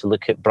for them to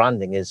look at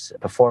branding is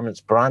performance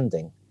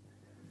branding,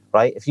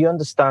 right? If you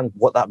understand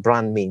what that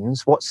brand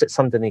means, what sits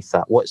underneath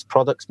that, what its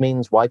products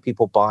means, why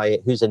people buy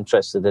it, who's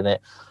interested in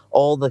it,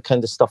 all the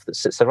kind of stuff that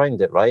sits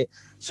around it, right?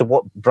 So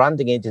what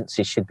branding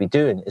agencies should be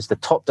doing is the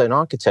top-down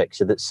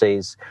architecture that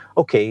says,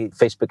 okay,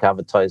 Facebook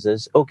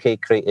advertisers, okay,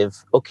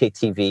 creative, okay,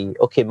 TV,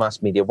 okay,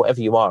 mass media,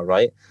 whatever you are,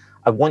 right?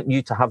 I want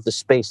you to have the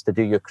space to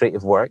do your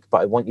creative work,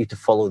 but I want you to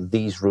follow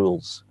these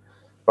rules,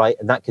 right?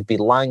 And that could be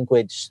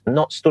language,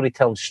 not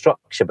storytelling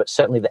structure, but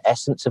certainly the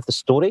essence of the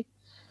story,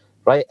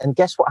 right? And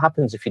guess what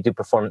happens if you do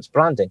performance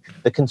branding?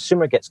 The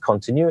consumer gets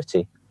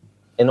continuity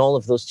in all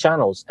of those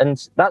channels.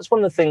 And that's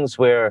one of the things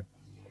where,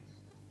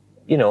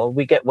 you know,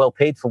 we get well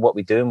paid for what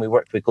we do and we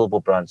work with global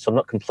brands, so I'm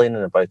not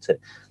complaining about it.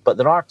 But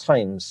there are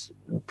times,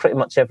 pretty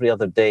much every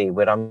other day,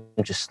 where I'm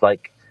just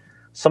like,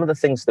 some of the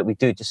things that we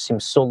do just seem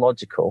so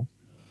logical.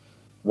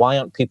 Why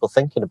aren't people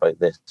thinking about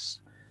this?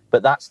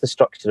 But that's the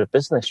structure of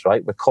business,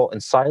 right? We're caught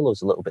in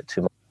silos a little bit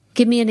too much.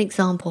 Give me an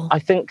example. I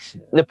think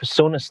the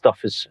persona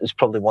stuff is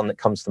probably one that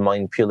comes to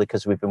mind purely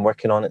because we've been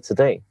working on it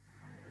today,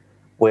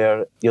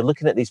 where you're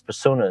looking at these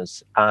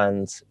personas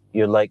and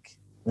you're like,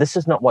 this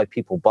is not why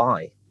people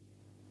buy.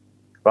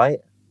 Right?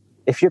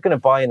 If you're going to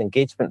buy an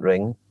engagement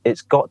ring,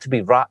 it's got to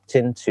be wrapped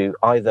into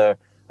either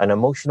an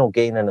emotional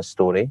gain in a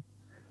story,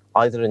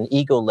 either an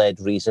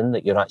ego-led reason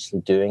that you're actually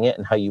doing it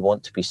and how you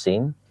want to be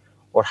seen,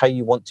 or how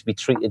you want to be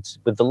treated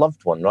with the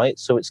loved one, right?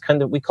 So it's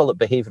kind of, we call it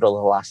behavioral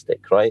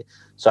elastic, right?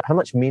 So how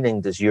much meaning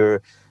does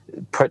your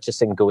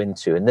purchasing go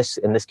into? In this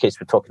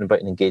case, we're talking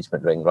about an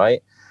engagement ring,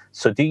 right?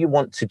 So do you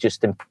want to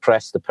just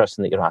impress the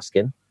person that you're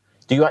asking?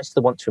 Do you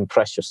actually want to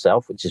impress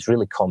yourself, which is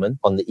really common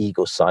on the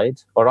ego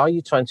side? Or are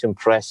you trying to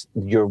impress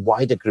your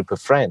wider group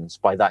of friends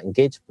by that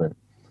engagement,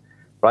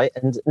 right?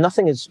 And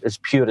nothing is as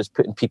pure as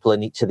putting people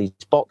in each of these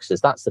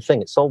boxes. That's the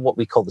thing. It's all what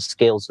we call the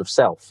scales of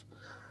self,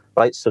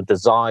 right? So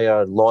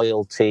desire,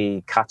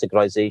 loyalty,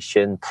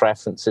 categorization,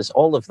 preferences,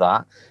 all of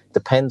that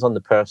depends on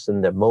the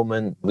person, their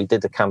moment. We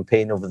did a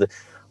campaign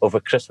over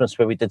Christmas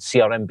where we did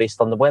CRM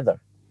based on the weather,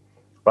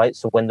 right?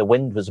 So when the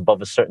wind was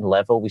above a certain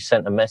level, we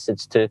sent a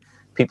message to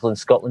people in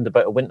Scotland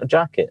about a winter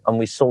jacket, and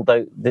we sold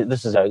out.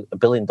 This is a $1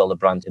 billion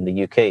brand in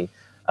the UK,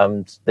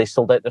 and they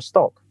sold out their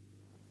stock,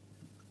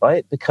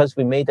 right? Because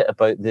we made it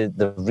about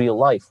the real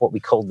life, what we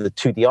call the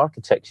 2D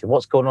architecture.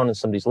 What's going on in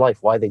somebody's life?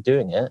 Why are they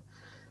doing it?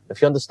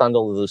 If you understand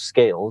all of those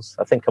scales,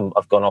 I think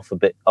I've gone off a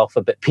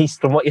bit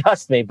piste from what you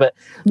asked me, but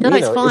no, you know,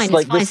 it's fine. It's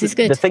like it's fine. It's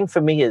good. The thing for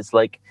me is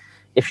like,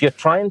 if you're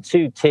trying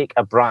to take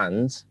a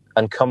brand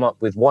and come up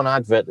with one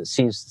advert that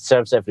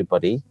serves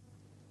everybody,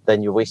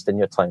 then you're wasting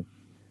your time.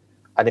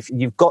 And if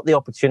you've got the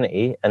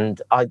opportunity,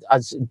 and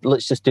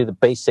let's just do the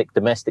basic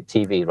domestic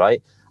TV,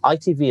 right?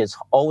 ITV has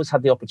always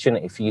had the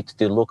opportunity for you to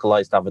do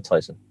localized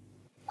advertising.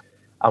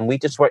 And we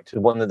just worked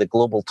with one of the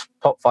global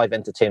top 5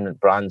 entertainment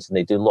brands, and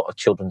they do a lot of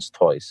children's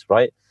toys,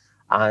 right?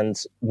 And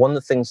one of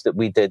the things that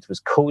we did was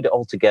code it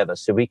all together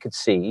so we could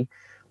see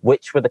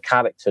which were the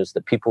characters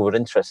that people were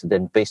interested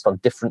in based on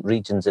different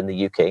regions in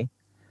the UK,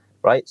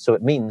 right? So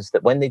it means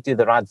that when they do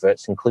their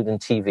adverts, including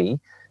TV,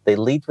 they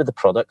lead with the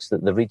products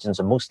that the regions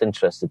are most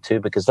interested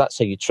to, because that's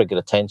how you trigger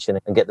attention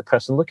and get the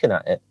person looking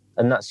at it.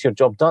 And that's your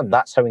job done.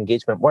 That's how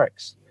engagement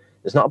works.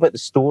 It's not about the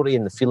story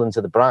and the feelings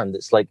of the brand.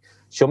 It's like,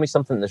 show me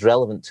something that's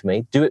relevant to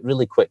me, do it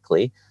really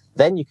quickly,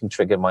 then you can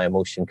trigger my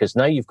emotion, because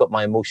now you've got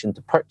my emotion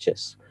to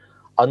purchase.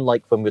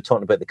 Unlike when we were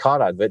talking about the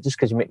car advert, just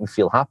because you make me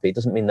feel happy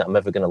doesn't mean that I'm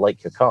ever going to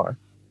like your car.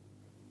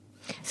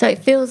 So it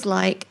feels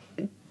like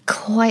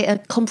quite a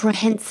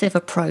comprehensive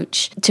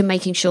approach to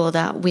making sure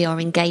that we are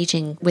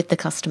engaging with the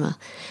customer.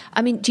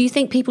 I mean, do you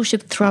think people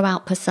should throw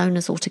out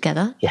personas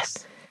altogether?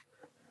 Yes.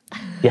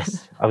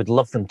 Yes, I would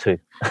love them to.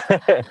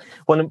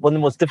 One of the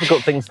most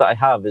difficult things that I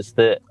have is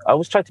that I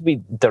always try to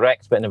be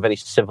direct, but in a very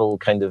civil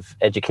kind of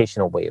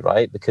educational way,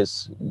 right?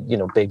 Because,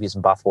 babies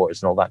and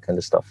bathwaters and all that kind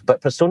of stuff.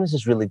 But personas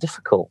is really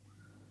difficult.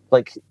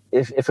 Like,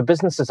 if a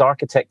business is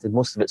architected,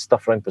 most of its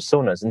stuff around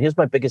personas. And here's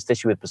my biggest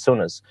issue with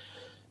personas.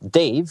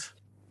 Dave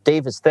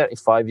is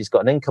 35. He's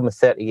got an income of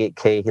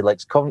 38K. He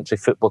likes Coventry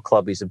Football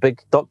Club. He's a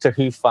big Doctor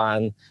Who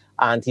fan.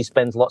 And he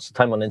spends lots of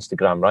time on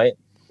Instagram, right?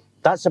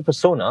 That's a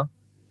persona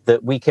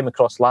that we came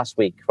across last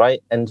week,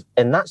 right? And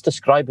that's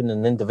describing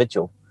an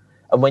individual.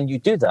 And when you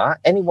do that,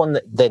 anyone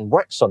that then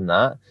works on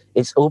that,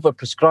 it's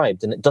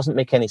overprescribed and it doesn't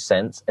make any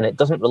sense and it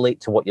doesn't relate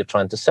to what you're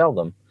trying to sell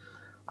them.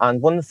 And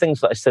one of the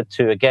things that I said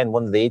to, again,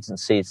 one of the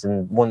agencies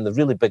and one of the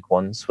really big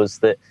ones was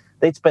that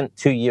they'd spent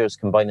 2 years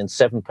combining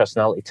 7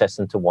 personality tests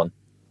into one,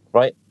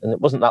 right? And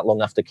it wasn't that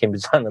long after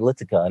Cambridge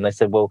Analytica. And I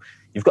said, well,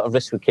 you've got a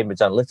risk with Cambridge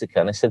Analytica.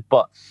 And I said,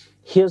 but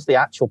here's the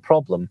actual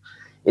problem,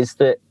 is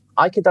that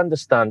I could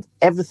understand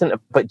everything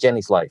about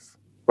Jenny's life,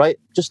 right?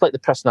 Just like the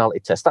personality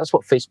test. That's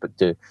what Facebook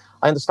do.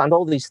 I understand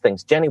all these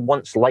things. Jenny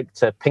once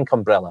liked a pink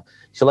umbrella.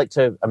 She liked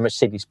a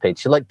Mercedes page.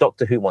 She liked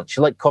Doctor Who once.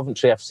 She liked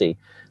Coventry FC,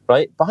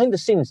 right? Behind the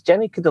scenes,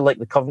 Jenny could have liked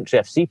the Coventry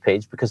FC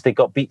page because they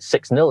got beat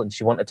 6-0 and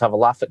she wanted to have a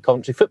laugh at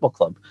Coventry Football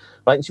Club,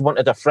 right? And she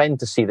wanted a friend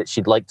to see that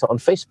she'd liked it on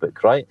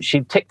Facebook, right?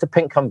 She ticked a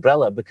pink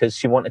umbrella because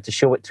she wanted to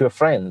show it to her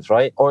friends,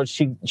 right? Or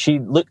she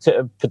looked at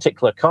a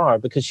particular car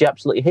because she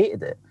absolutely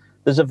hated it.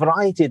 There's a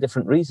variety of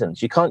different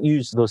reasons. You can't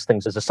use those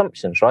things as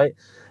assumptions, right?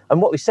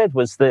 And what we said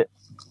was that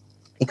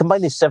you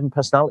combine these 7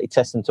 personality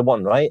tests into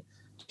one, right?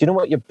 Do you know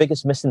what your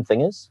biggest missing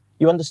thing is?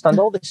 You understand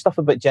all this stuff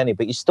about Jenny,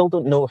 but you still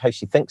don't know how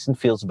she thinks and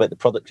feels about the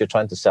product you're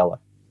trying to sell her.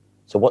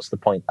 So what's the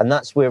point? And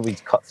that's where we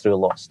cut through a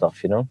lot of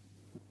stuff,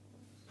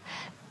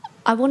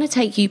 I want to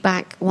take you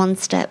back one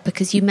step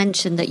because you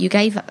mentioned that you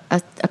gave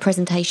a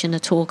presentation, a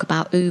talk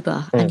about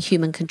Uber and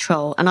human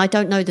control. And I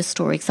don't know the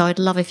story, so I'd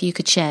love if you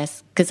could share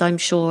because I'm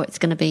sure it's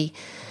going to be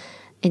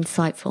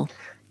insightful.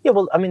 Yeah,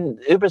 well, I mean,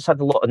 Uber's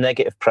had a lot of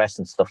negative press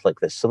and stuff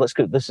like this. So let's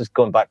go. This is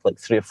going back like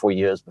 3 or 4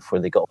 years before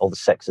they got all the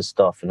sexist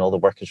stuff and all the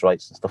workers'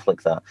 rights and stuff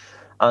like that.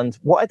 And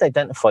what I'd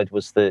identified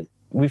was that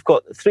we've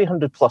got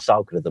 300 plus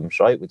algorithms,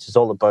 right, which is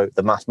all about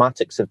the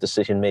mathematics of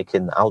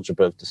decision-making, the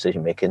algebra of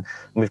decision-making.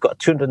 And we've got a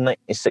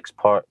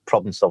 296-part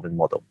problem-solving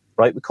model,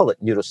 right? We call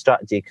it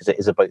neurostrategy because it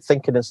is about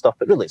thinking and stuff,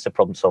 but really it's a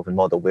problem-solving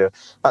model where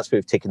that's where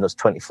we've taken those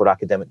 24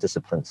 academic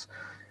disciplines.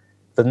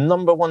 The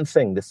number one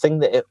thing, the thing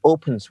that it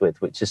opens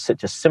with, which is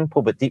such a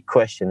simple but deep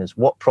question, is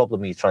what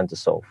problem are you trying to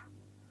solve,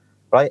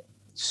 right?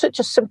 Such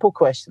a simple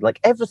question. Like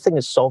everything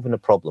is solving a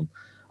problem.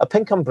 A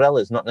pink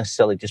umbrella is not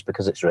necessarily just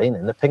because it's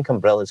raining. A pink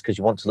umbrella is because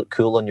you want to look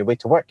cool on your way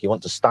to work. You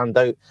want to stand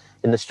out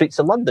in the streets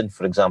of London,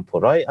 for example,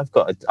 right?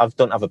 I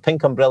don't have a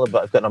pink umbrella,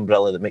 but I've got an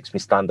umbrella that makes me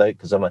stand out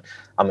because I'm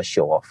a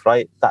show off,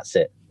 right? That's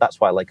it. That's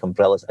why I like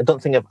umbrellas. I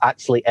don't think I've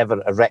actually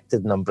ever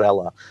erected an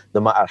umbrella, no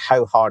matter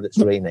how hard it's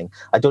raining.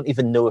 I don't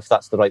even know if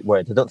that's the right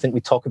word. I don't think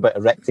we talk about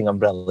erecting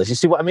umbrellas. You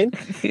see what I mean?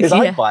 Because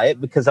I buy it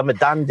because I'm a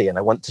dandy and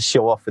I want to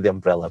show off with the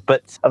umbrella.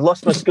 But I've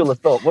lost my school of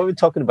thought. What are we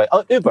talking about?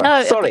 Oh, Uber.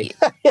 No, sorry.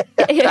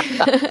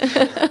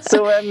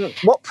 So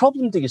what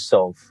problem do you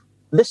solve?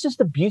 This is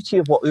the beauty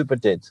of what Uber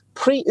did.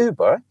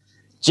 Pre-Uber,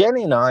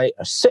 Jenny and I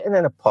are sitting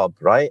in a pub,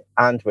 right?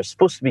 And we're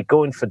supposed to be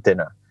going for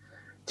dinner.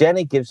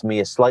 Jenny gives me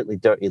a slightly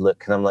dirty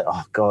look and I'm like,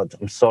 oh God,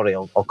 I'm sorry,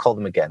 I'll call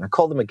them again. I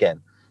call them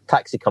again.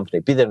 Taxi company,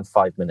 be there in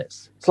 5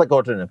 minutes. It's like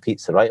ordering a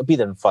pizza, right? I'll be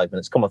there in 5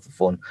 minutes, come off the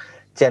phone.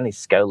 Jenny's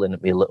scowling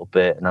at me a little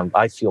bit and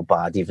I feel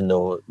bad, even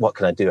though what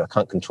can I do? I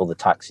can't control the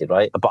taxi,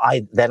 right? But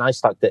I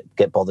start to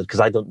get bothered because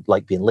I don't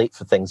like being late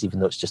for things,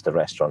 even though it's just a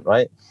restaurant,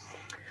 right?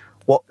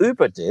 What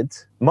Uber did,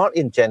 Marty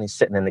and Jenny's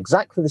sitting in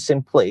exactly the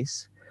same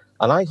place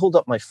and I hold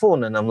up my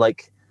phone and I'm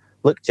like,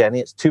 look, Jenny,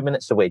 it's 2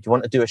 minutes away. Do you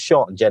want to do a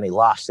shot? And Jenny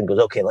laughs and goes,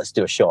 okay, let's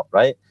do a shot,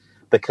 right?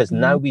 Because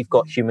now we've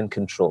got human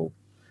control.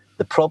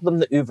 The problem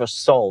that Uber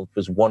solved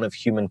was one of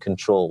human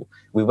control.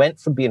 We went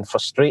from being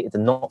frustrated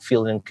and not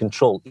feeling in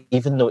control,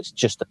 even though it's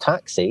just a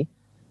taxi.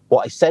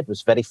 What I said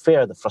was very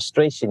fair. The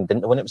frustration,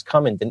 didn't know when it was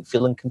coming, didn't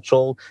feel in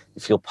control.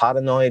 You feel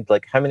paranoid.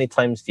 Like how many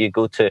times do you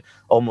go to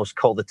almost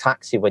call the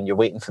taxi when you're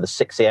waiting for the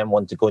 6 a.m.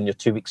 one to go on your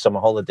 2-week summer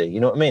holiday?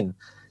 You know what I mean?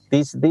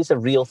 These are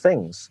real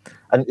things.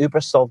 And Uber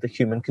solved the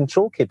human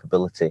control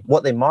capability.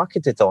 What they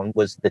marketed on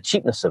was the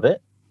cheapness of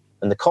it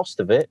and the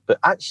cost of it. But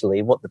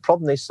actually, what the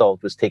problem they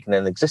solved was taking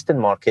an existing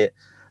market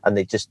and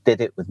they just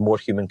did it with more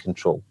human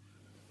control.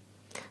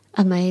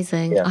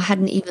 Amazing. Yeah. I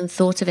hadn't even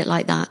thought of it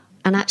like that.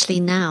 And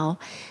actually now,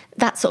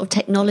 that sort of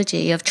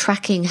technology of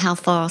tracking how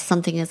far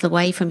something is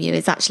away from you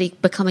is actually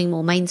becoming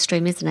more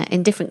mainstream, isn't it?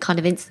 In different kind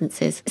of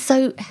instances.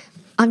 So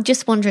I'm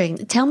just wondering,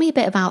 tell me a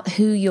bit about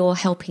who you're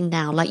helping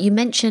now. Like you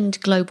mentioned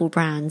global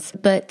brands,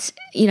 but,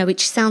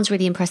 which sounds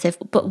really impressive,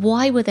 but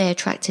why were they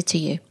attracted to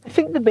you? I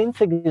think the main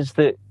thing is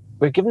that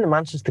we're giving them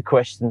answers to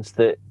questions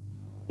that,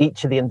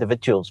 each of the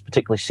individuals,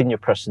 particularly senior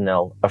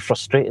personnel, are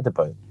frustrated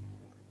about,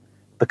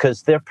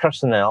 because their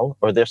personnel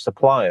or their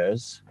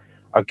suppliers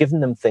are giving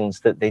them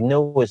things that they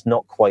know is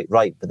not quite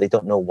right, but they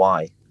don't know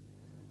why.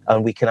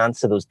 And we can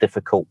answer those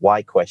difficult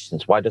why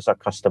questions. Why does our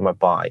customer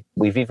buy?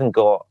 We've even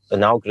got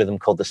an algorithm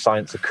called the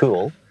Science of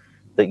Cool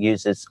that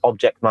uses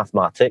object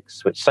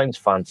mathematics, which sounds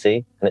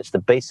fancy, and it's the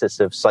basis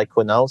of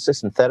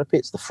psychoanalysis and therapy.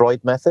 It's the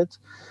Freud method.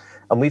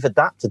 And we've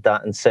adapted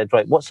that and said,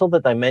 right, what's all the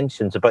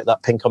dimensions about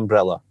that pink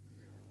umbrella?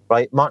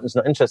 Right? Martin's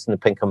not interested in the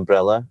pink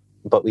umbrella,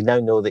 but we now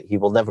know that he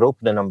will never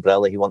open an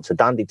umbrella. He wants a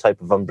dandy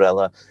type of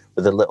umbrella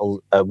with a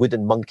little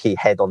wooden monkey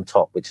head on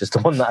top, which is the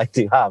one that I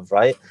do have,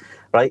 right?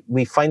 Right?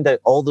 We find out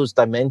all those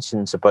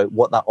dimensions about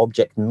what that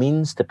object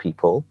means to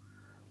people,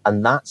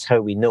 and that's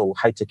how we know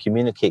how to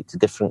communicate to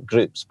different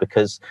groups,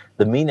 because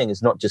the meaning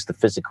is not just the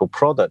physical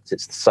product,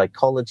 it's the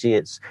psychology,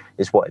 it's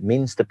what it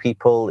means to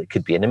people. It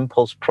could be an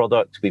impulse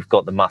product. We've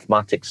got the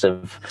mathematics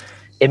of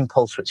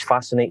impulse, which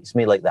fascinates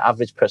me. Like, the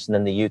average person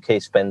in the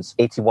UK spends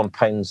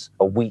 £81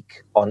 a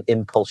week on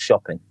impulse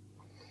shopping,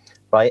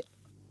 right?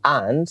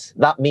 And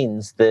that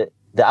means that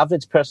the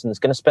average person is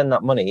going to spend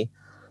that money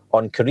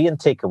on Korean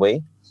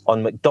takeaway,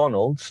 on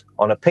McDonald's,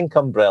 on a pink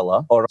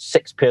umbrella, or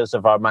 6 pairs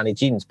of Armani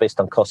jeans based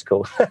on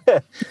Costco.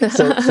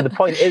 So the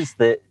point is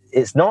that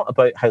it's not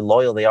about how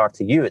loyal they are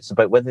to you. It's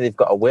about whether they've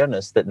got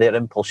awareness that their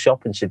impulse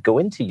shopping should go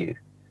into you,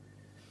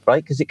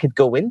 right? Because it could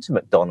go into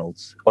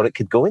McDonald's, or it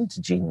could go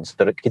into jeans,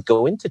 or it could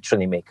go into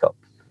Trini makeup,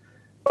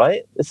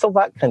 right? It's all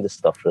that kind of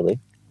stuff, really.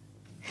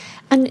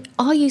 And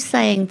are you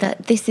saying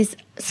that this is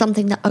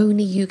something that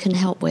only you can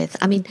help with?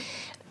 I mean,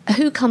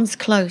 who comes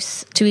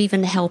close to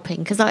even helping?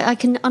 Because I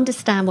can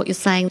understand what you're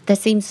saying. There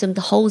seems some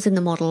holes in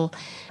the model.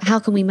 How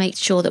can we make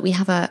sure that we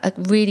have a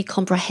really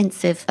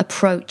comprehensive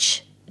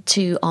approach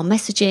to our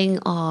messaging,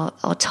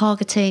 our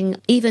targeting,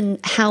 even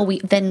how we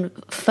then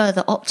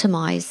further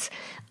optimize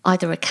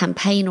either a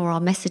campaign or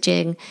our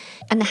messaging?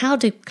 And how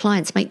do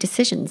clients make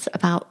decisions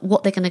about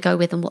what they're going to go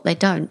with and what they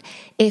don't,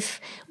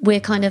 if we're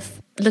kind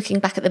of looking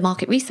back at the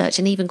market research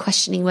and even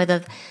questioning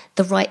whether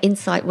the right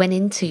insight went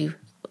into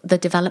the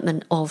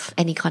development of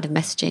any kind of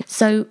messaging?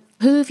 So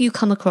who have you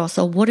come across,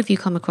 or what have you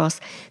come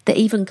across that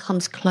even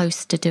comes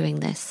close to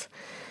doing this?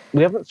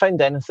 We haven't found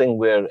anything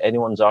where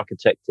anyone's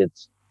architected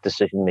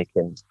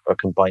decision-making or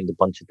combined a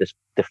bunch of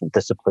different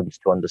disciplines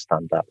to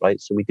understand that,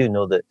 right? So we do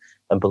know that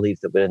and believe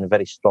that we're in a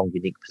very strong,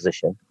 unique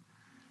position.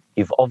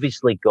 You've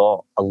obviously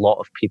got a lot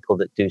of people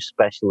that do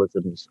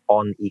specialisms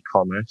on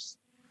e-commerce,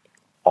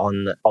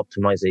 on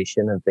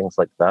optimization and things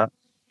like that.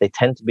 They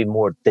tend to be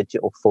more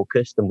digital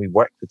focused, and we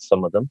work with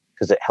some of them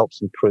because it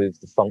helps improve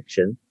the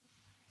function.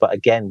 But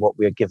again, what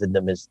we're giving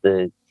them is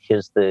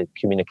here's the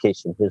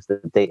communication, here's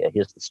the data,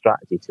 here's the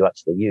strategy to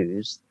actually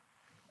use,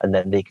 and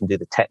then they can do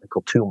the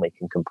technical tool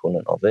making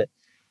component of it.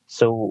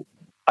 So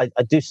I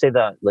do say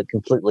that, like,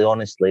 completely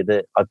honestly,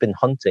 that I've been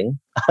hunting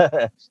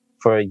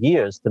for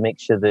years to make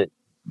sure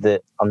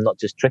that I'm not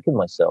just tricking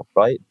myself,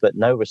 right? But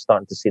now we're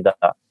starting to see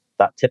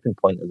that tipping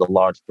point of the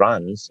large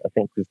brands. I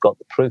think we've got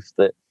the proof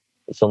that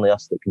it's only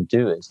us that can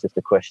do it. It's just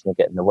a question of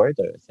getting the word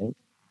out, I think.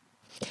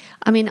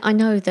 I mean, I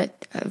know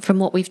that from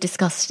what we've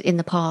discussed in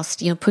the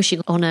past,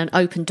 pushing on an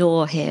open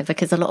door here,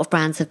 because a lot of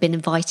brands have been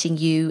inviting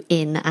you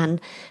in and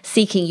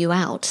seeking you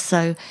out.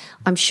 So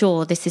I'm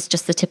sure this is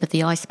just the tip of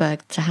the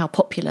iceberg to how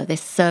popular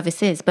this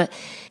service is. But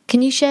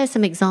can you share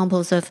some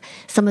examples of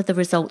some of the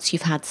results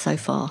you've had so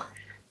far?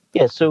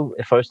 Yeah, so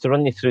if I was to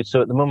run you through,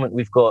 so at the moment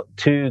we've got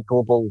 2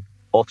 global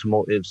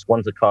automotives.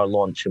 One's a car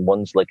launch and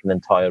one's like an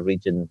entire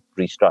region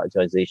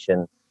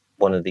re-strategization.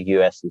 One of the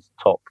US's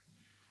top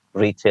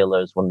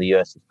retailers, one of the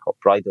US's top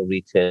bridal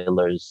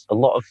retailers, a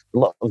lot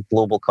of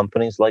global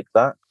companies like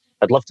that.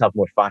 I'd love to have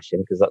more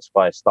fashion, because that's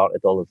why I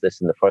started all of this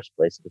in the first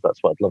place, because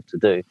that's what I'd love to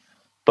do.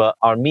 But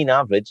our mean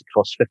average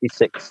across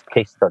 56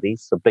 case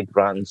studies, so big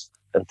brands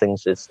and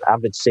things, is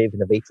average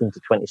saving of 18 to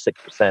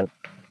 26%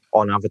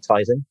 on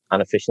advertising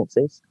and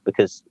efficiencies,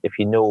 because if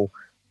you know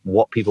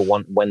what people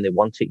want when they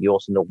want it, you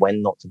also know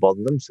when not to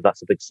bother them. So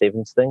that's a big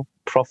savings thing.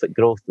 Profit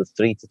growth of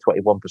 3 to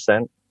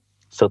 21%.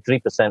 So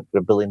 3% for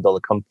a $1 billion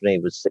company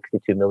was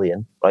 62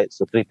 million, right?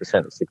 So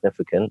 3% is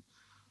significant.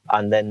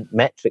 And then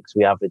metrics,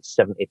 we average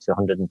 70 to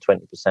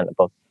 120%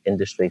 above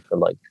industry for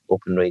like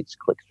open rates,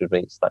 click-through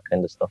rates, that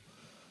kind of stuff.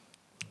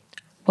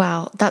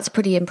 Wow, that's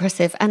pretty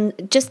impressive. And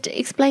just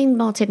explain,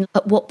 Martin,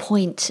 at what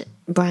point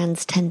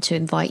brands tend to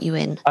invite you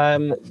in?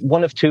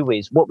 One of 2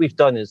 ways. What we've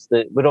done is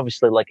that we're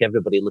obviously, like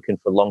everybody, looking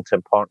for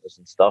long-term partners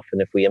and stuff.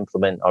 And if we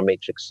implement our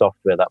Matrix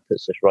software, that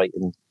puts us right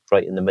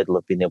in the middle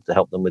of being able to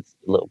help them with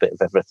a little bit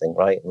of everything,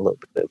 right? And a little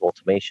bit of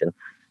automation.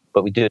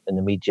 But we do it an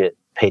immediate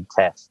paid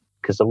test,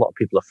 because a lot of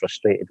people are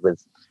frustrated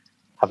with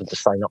having to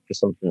sign up for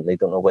something. They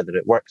don't know whether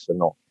it works or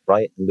not,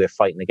 right? And we're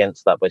fighting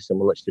against that by saying,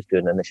 well, let's just do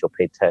an initial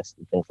paid test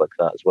and things like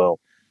that as well.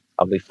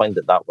 And we find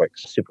that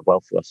works super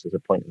well for us as a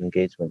point of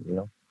engagement,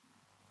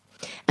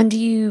 And do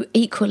you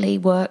equally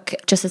work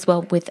just as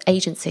well with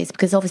agencies?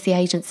 Because obviously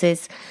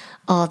agencies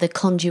are the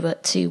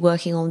conduit to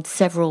working on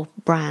several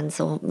brands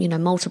or,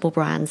 multiple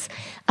brands.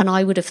 And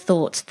I would have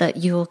thought that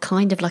you're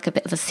kind of like a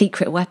bit of a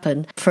secret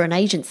weapon for an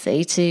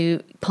agency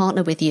to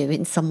partner with you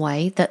in some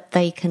way that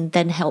they can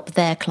then help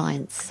their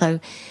clients. So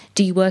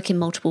do you work in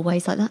multiple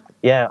ways like that?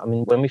 Yeah, I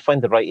mean, when we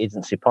find the right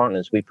agency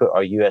partners, we put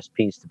our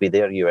USPs to be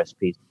their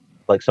USPs.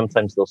 Like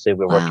sometimes they'll say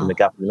we're working the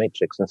gap in the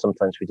matrix, and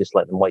sometimes we just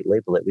let them white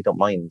label it. We don't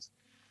mind.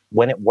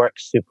 When it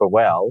works super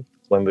well,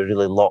 when we're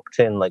really locked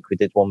in, like we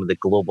did one with a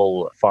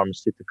global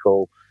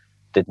pharmaceutical,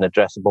 did an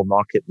addressable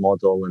market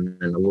model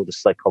and a load of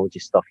psychology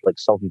stuff, like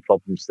solving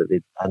problems that they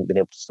hadn't been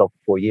able to solve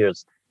for 4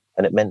 years.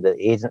 And it meant that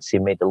the agency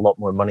made a lot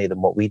more money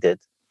than what we did.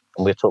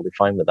 And we're totally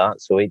fine with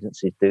that. So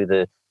agencies do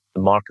the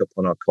markup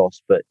on our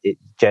costs, but it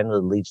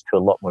generally leads to a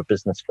lot more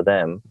business for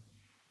them.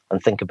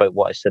 And think about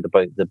what I said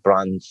about the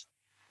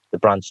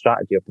brand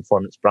strategy or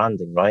performance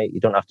branding, right? You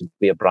don't have to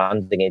be a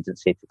branding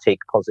agency to take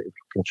positive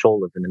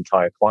control of an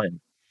entire client.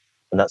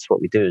 And that's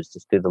what we do, is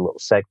just do the little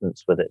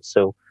segments with it.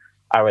 So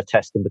our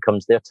testing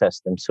becomes their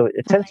testing. So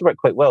it tends to work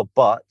quite well,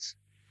 but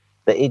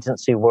the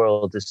agency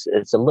world is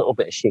a little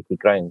bit of shaky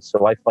ground.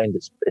 So I find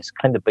it's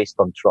kind of based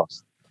on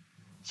trust.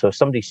 So if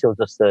somebody shows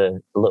us a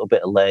little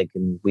bit of leg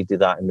and we do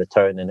that in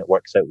return and it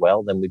works out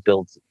well, then we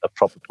build a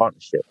proper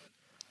partnership.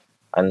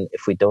 And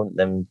if we don't,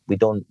 then we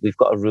don't. We've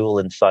got a rule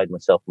inside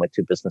myself and my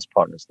two business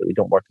partners that we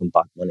don't work on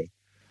back money.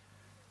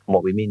 And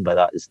what we mean by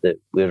that is that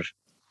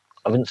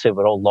I wouldn't say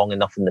we're all long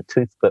enough in the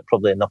tooth, but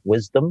probably enough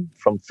wisdom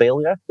from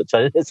failure, which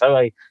is how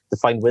I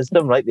define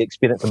wisdom, right? The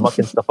experience of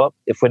mucking stuff up.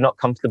 If we're not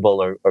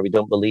comfortable or we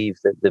don't believe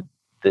that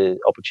the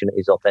opportunity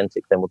is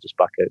authentic, then we'll just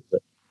back out of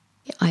it.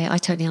 I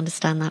totally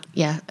understand that.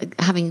 Yeah,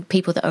 having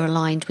people that are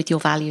aligned with your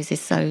values is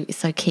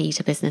so key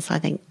to business, I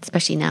think,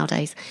 especially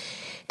nowadays.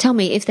 Tell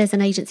me, if there's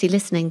an agency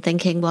listening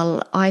thinking,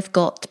 well, I've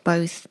got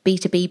both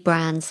B2B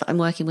brands that I'm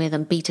working with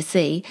and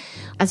B2C.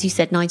 As you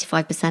said,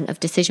 95% of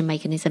decision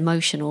making is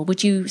emotional.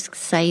 Would you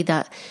say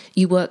that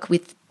you work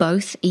with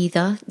both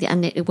either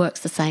and it works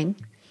the same?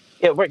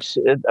 Yeah, it works.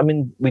 I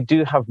mean, we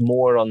do have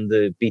more on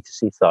the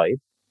B2C side,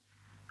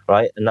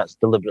 right? And that's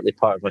deliberately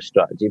part of our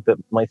strategy. But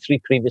my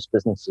three previous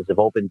businesses have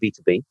all been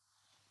B2B.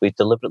 We've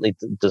deliberately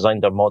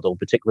designed our model,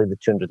 particularly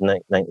the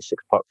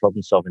 296-part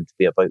problem solving, to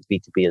be about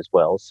B2B as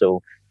well.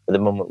 So at the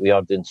moment, we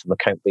are doing some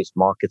account-based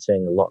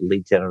marketing, a lot of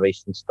lead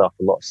generation stuff,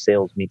 a lot of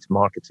sales meets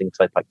marketing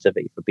type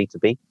activity for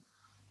B2B.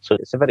 So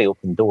it's a very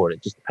open door.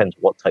 It just depends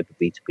what type of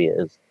B2B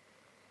it is.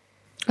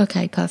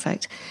 Okay,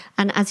 perfect.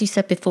 And as you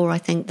said before, I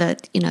think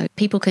that,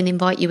 people can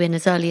invite you in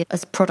as early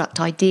as product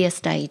idea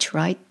stage,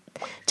 right?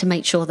 To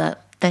make sure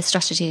that their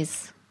strategy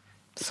is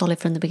solid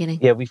from the beginning.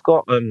 Yeah, we've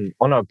got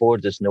on our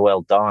board is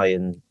Noelle Dye,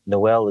 and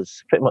Noelle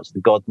is pretty much the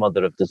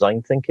godmother of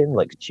design thinking.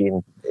 Like, she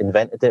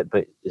invented it,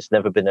 but it's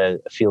never been a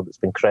field that's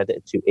been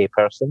credited to a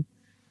person.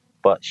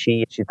 But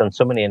she's done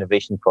so many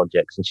innovation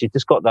projects, and she's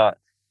just got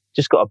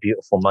a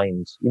beautiful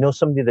mind.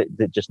 Somebody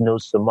that just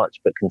knows so much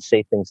but can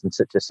say things in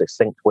such a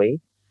succinct way.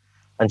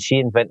 And she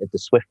invented the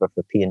Swiffer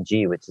for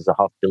P&G, which is a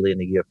 $500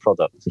 million a year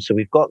product. And so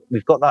we've got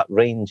that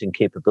range and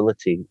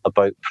capability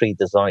about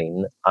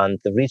pre-design. And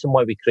the reason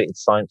why we created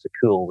Science of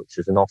Cool, which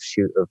is an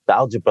offshoot of the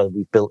algebra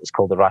we built, is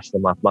called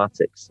irrational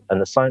mathematics. And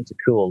the Science of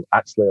Cool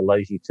actually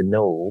allows you to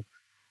know,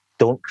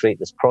 don't create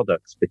this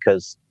product,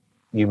 because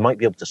you might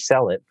be able to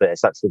sell it, but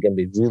it's actually going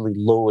to be really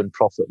low and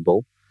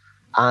profitable,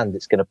 and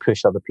it's going to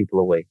push other people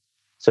away.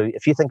 So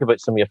if you think about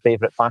some of your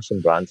favorite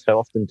fashion brands, how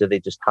often do they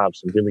just have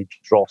some really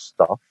dross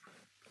stuff?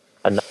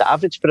 And the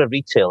average for a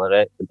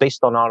retailer,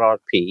 based on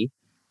RRP,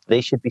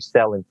 they should be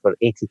selling for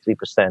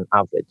 83%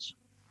 average,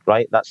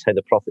 right? That's how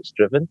the profit's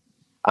driven.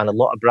 And a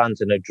lot of brands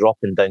are now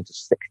dropping down to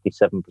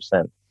 67%.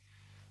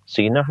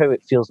 So you know how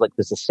it feels like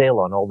there's a sale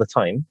on all the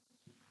time?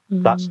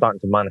 Mm-hmm. That's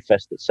starting to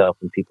manifest itself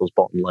in people's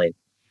bottom line.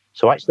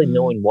 So actually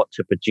knowing what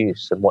to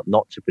produce and what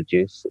not to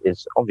produce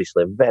is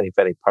obviously a very,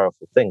 very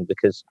powerful thing,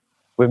 because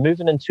we're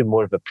moving into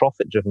more of a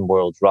profit-driven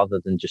world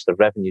rather than just a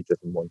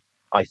revenue-driven one,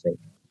 I think.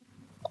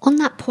 On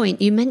that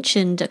point, you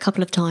mentioned a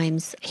couple of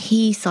times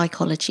he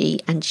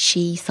psychology and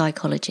she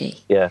psychology.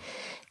 Yeah.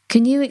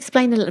 Can you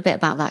explain a little bit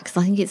about that? Because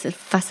I think it's a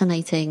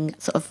fascinating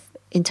sort of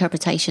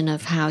interpretation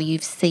of how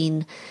you've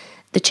seen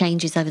the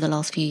changes over the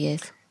last few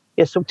years.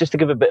 Yeah, so just to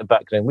give a bit of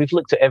background, we've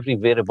looked at every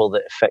variable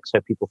that affects how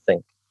people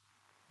think,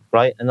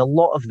 right? And a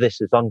lot of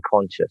this is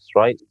unconscious,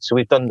 right? So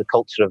we've done the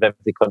culture of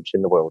every country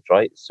in the world,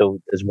 right? So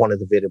there's one of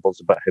the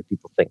variables about how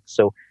people think.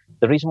 So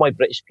the reason why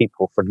British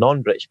people, for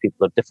non-British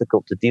people, are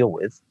difficult to deal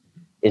with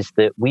is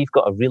that we've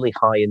got a really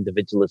high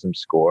individualism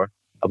score,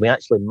 and we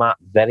actually map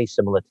very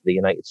similar to the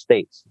United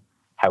States.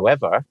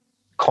 However,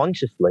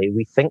 consciously,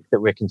 we think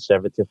that we're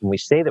conservative and we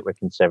say that we're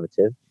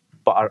conservative,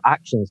 but our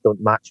actions don't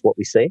match what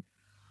we say.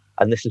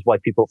 And this is why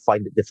people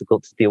find it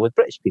difficult to deal with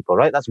British people,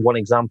 right? That's one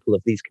example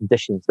of these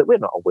conditions that we're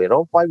not aware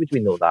of. Why would we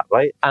know that,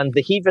 right? And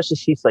the he versus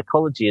she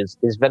psychology is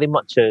very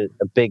much a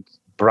big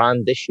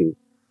brand issue.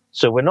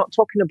 So we're not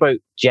talking about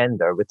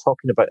gender, we're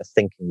talking about a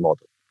thinking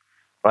model.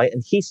 Right?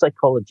 And he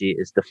psychology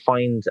is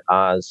defined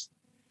as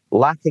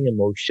lacking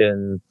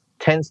emotion,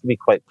 tends to be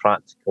quite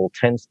practical,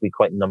 tends to be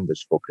quite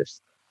numbers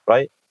focused,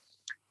 right?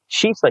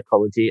 She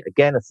psychology,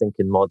 again, a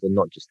thinking model,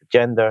 not just a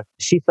gender.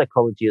 She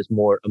psychology is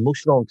more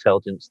emotional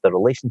intelligence, the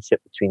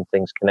relationship between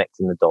things,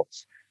 connecting the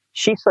dots.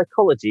 She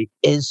psychology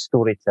is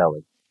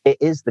storytelling. It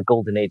is the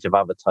golden age of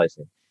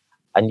advertising.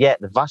 And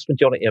yet the vast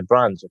majority of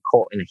brands are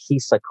caught in a he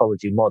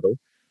psychology model,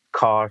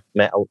 car,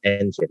 metal,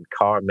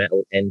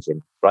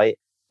 engine, right?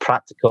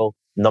 Practical,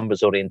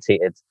 numbers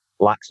orientated,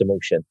 lacks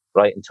emotion,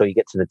 right? Until you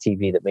get to the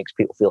TV that makes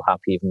people feel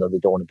happy, even though they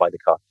don't want to buy the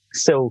car.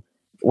 So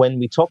when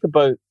we talk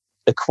about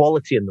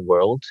equality in the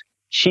world,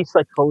 she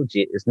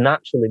psychology is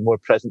naturally more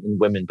present in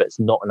women, but it's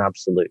not an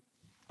absolute.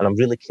 And I'm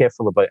really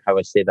careful about how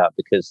I say that,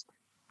 because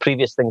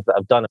previous things that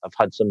I've done, I've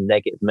had some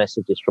negative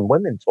messages from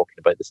women talking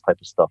about this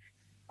type of stuff.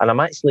 And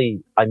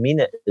I mean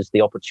it as the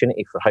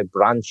opportunity for how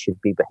brands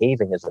should be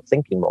behaving as a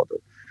thinking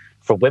model.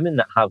 For women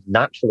that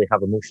naturally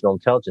have emotional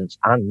intelligence,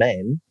 and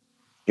men,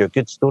 you're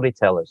good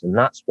storytellers. And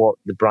that's what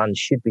the brands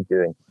should be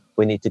doing.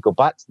 We need to go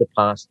back to the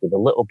past with a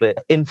little bit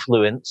of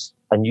influence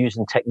and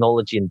using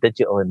technology and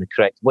digital in the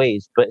correct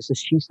ways. But it's a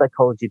she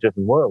psychology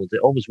driven world. It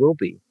always will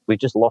be. We've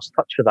just lost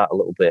touch with that a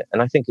little bit.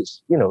 And I think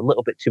it's, a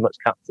little bit too much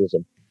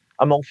capitalism.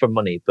 I'm all for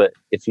money, but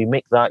if you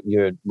make that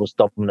your most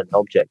dominant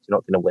object, you're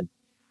not going to win.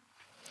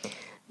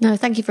 No,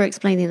 thank you for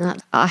explaining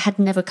that. I had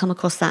never come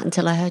across that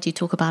until I heard you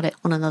talk about it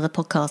on another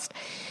podcast.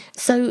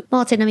 So,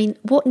 Martin,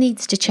 what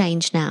needs to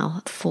change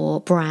now for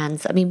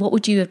brands? What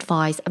would you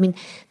advise?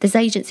 There's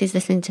agencies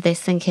listening to this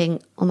thinking,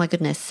 oh my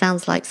goodness,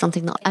 sounds like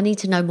something that I need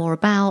to know more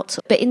about.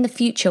 But in the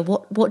future,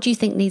 what do you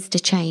think needs to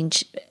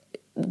change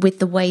with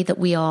the way that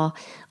we are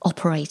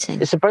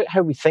operating? It's about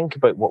how we think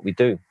about what we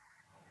do.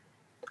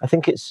 I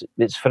think it's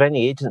for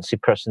any agency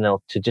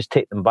personnel to just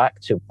take them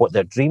back to what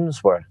their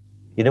dreams were.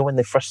 When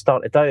they first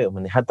started out and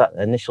when they had that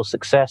initial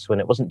success, when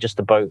it wasn't just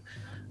about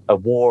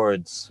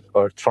awards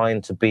or trying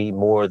to be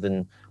more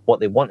than what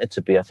they wanted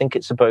to be. I think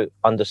it's about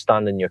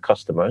understanding your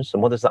customers.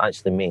 And what does that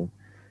actually mean?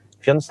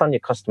 If you understand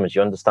your customers,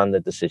 you understand their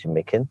decision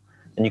making,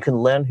 and you can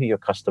learn who your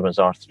customers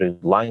are through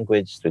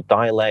language, through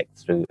dialect,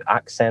 through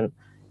accent.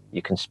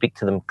 You can speak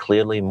to them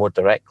clearly, more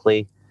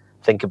directly.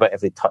 Think about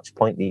every touch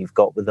point that you've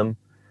got with them,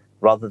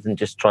 rather than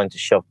just trying to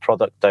shove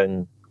product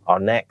down our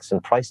necks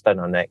and price down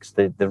our necks.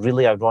 The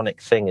really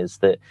ironic thing is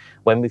that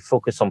when we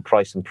focus on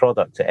price and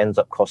product, it ends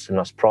up costing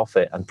us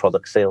profit and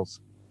product sales.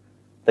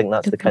 I think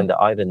that's the kind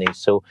of irony.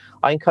 So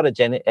I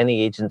encourage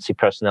any agency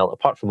personnel,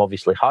 apart from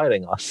obviously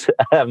hiring us,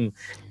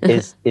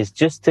 is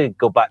just to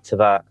go back to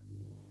that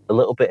a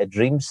little bit of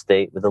dream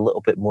state with a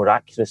little bit more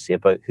accuracy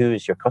about who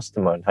is your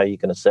customer and how you're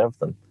going to serve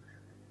them.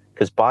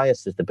 Because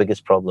bias is the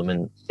biggest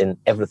problem in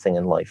everything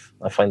in life.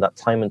 I find that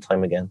time and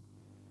time again.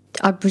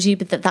 I presume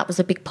that was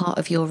a big part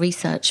of your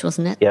research,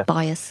 wasn't it? Yeah.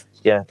 Bias.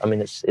 Yeah,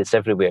 it's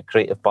everywhere.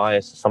 Creative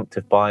bias,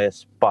 assumptive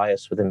bias,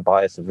 bias within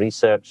bias of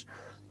research,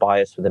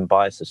 bias within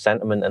bias of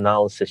sentiment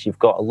analysis. You've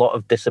got a lot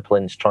of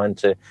disciplines trying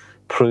to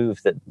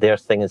prove that their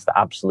thing is the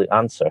absolute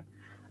answer.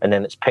 And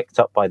then it's picked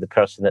up by the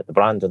person at the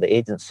brand or the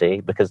agency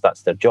because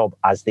that's their job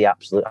as the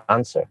absolute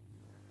answer,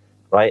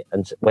 right?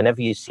 And whenever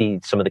you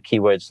see some of the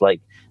keywords like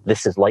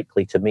this is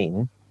likely to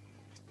mean,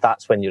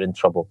 that's when you're in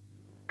trouble.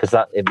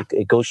 Because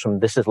it goes from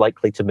this is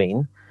likely to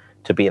mean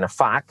to being a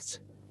fact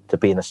to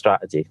being a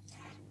strategy.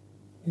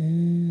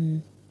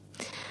 It's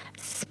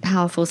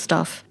powerful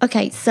stuff.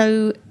 Okay,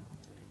 so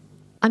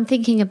I'm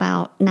thinking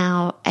about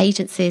now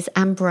agencies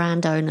and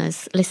brand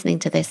owners listening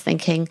to this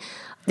thinking,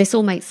 this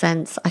all makes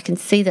sense. I can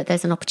see that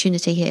there's an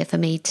opportunity here for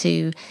me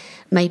to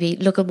maybe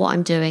look at what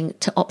I'm doing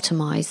to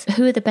optimize.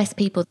 Who are the best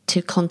people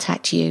to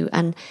contact you,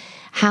 and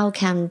how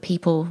can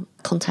people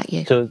contact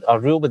you? So our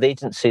rule with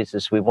agencies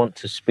is we want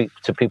to speak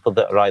to people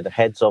that are either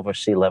heads of or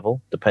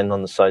C-level, depending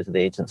on the size of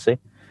the agency.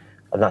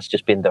 And that's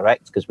just being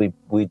direct, because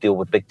we deal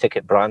with big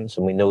ticket brands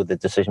and we know the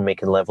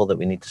decision-making level that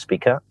we need to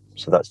speak at.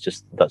 So that's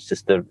just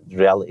the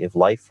reality of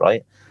life,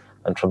 right?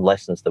 And from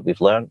lessons that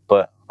we've learned.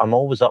 But I'm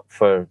always up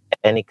for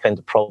any kind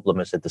of problem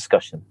as a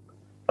discussion.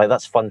 Like,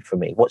 that's fun for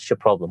me. What's your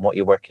problem? What are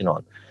you working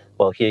on?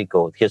 Well, here you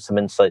go. Here's some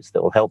insights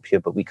that will help you,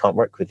 but we can't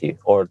work with you.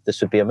 Or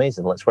this would be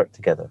amazing. Let's work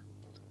together.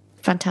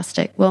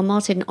 Fantastic. Well,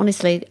 Martin,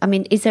 honestly,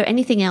 is there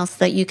anything else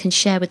that you can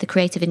share with the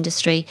creative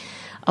industry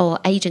or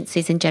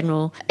agencies in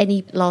general?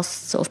 Any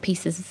last sort of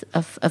pieces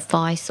of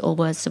advice or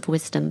words of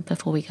wisdom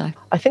before we go?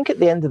 I think at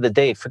the end of the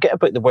day, forget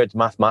about the word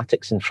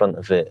mathematics in front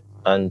of it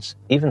and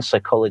even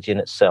psychology in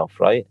itself,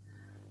 right?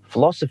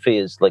 Philosophy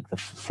is like the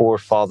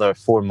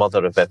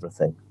foremother of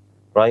everything,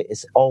 right?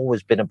 It's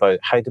always been about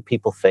how do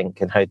people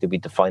think and how do we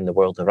define the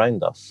world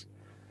around us?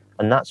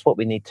 And that's what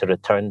we need to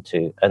return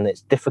to. And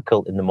it's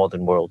difficult in the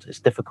modern world.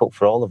 It's difficult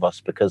for all of us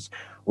because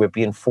we're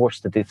being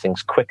forced to do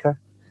things quicker,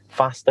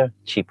 faster,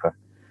 cheaper,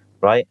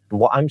 right? And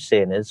what I'm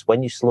saying is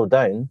when you slow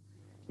down,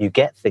 you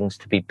get things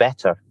to be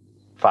better,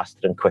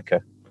 faster and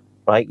quicker,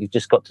 right? You've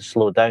just got to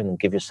slow down and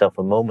give yourself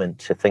a moment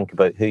to think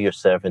about who you're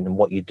serving and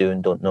what you do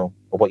and don't know,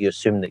 or what you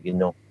assume that you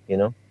know,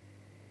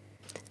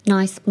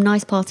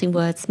 Nice parting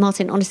words.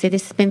 Martin, honestly,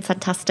 this has been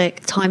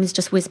fantastic. Time has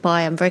just whizzed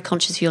by. I'm very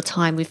conscious of your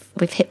time.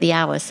 We've hit the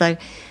hour. So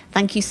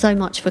thank you so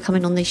much for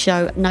coming on this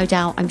show. No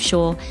doubt, I'm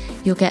sure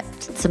you'll get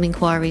some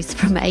inquiries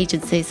from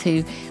agencies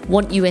who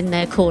want you in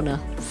their corner.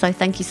 So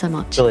thank you so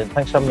much. Brilliant.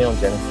 Thanks for having me on,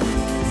 Jenny.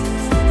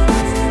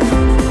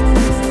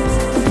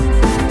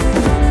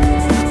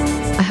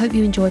 I hope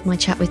you enjoyed my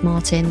chat with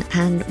Martin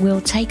and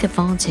will take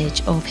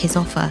advantage of his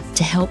offer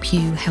to help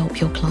you help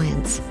your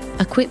clients.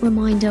 A quick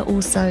reminder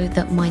also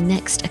that my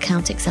next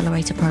Account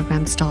Accelerator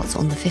program starts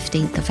on the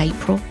 15th of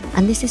April.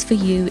 And this is for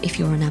you if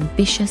you're an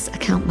ambitious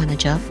account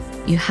manager,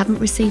 you haven't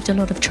received a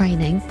lot of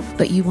training,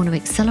 but you want to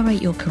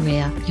accelerate your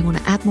career, you want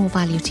to add more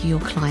value to your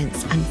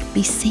clients and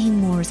be seen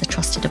more as a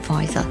trusted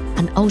advisor,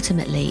 and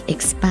ultimately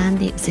expand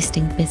the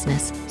existing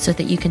business so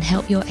that you can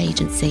help your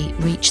agency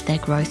reach their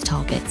growth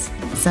targets.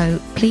 So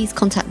please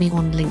contact me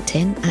on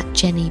LinkedIn at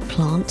Jenny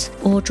Plant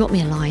or drop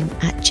me a line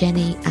at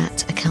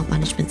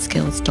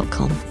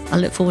jenny@accountmanagementskills.com. I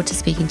look forward to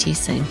speaking to you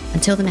soon.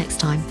 Until the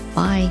next time,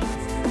 bye.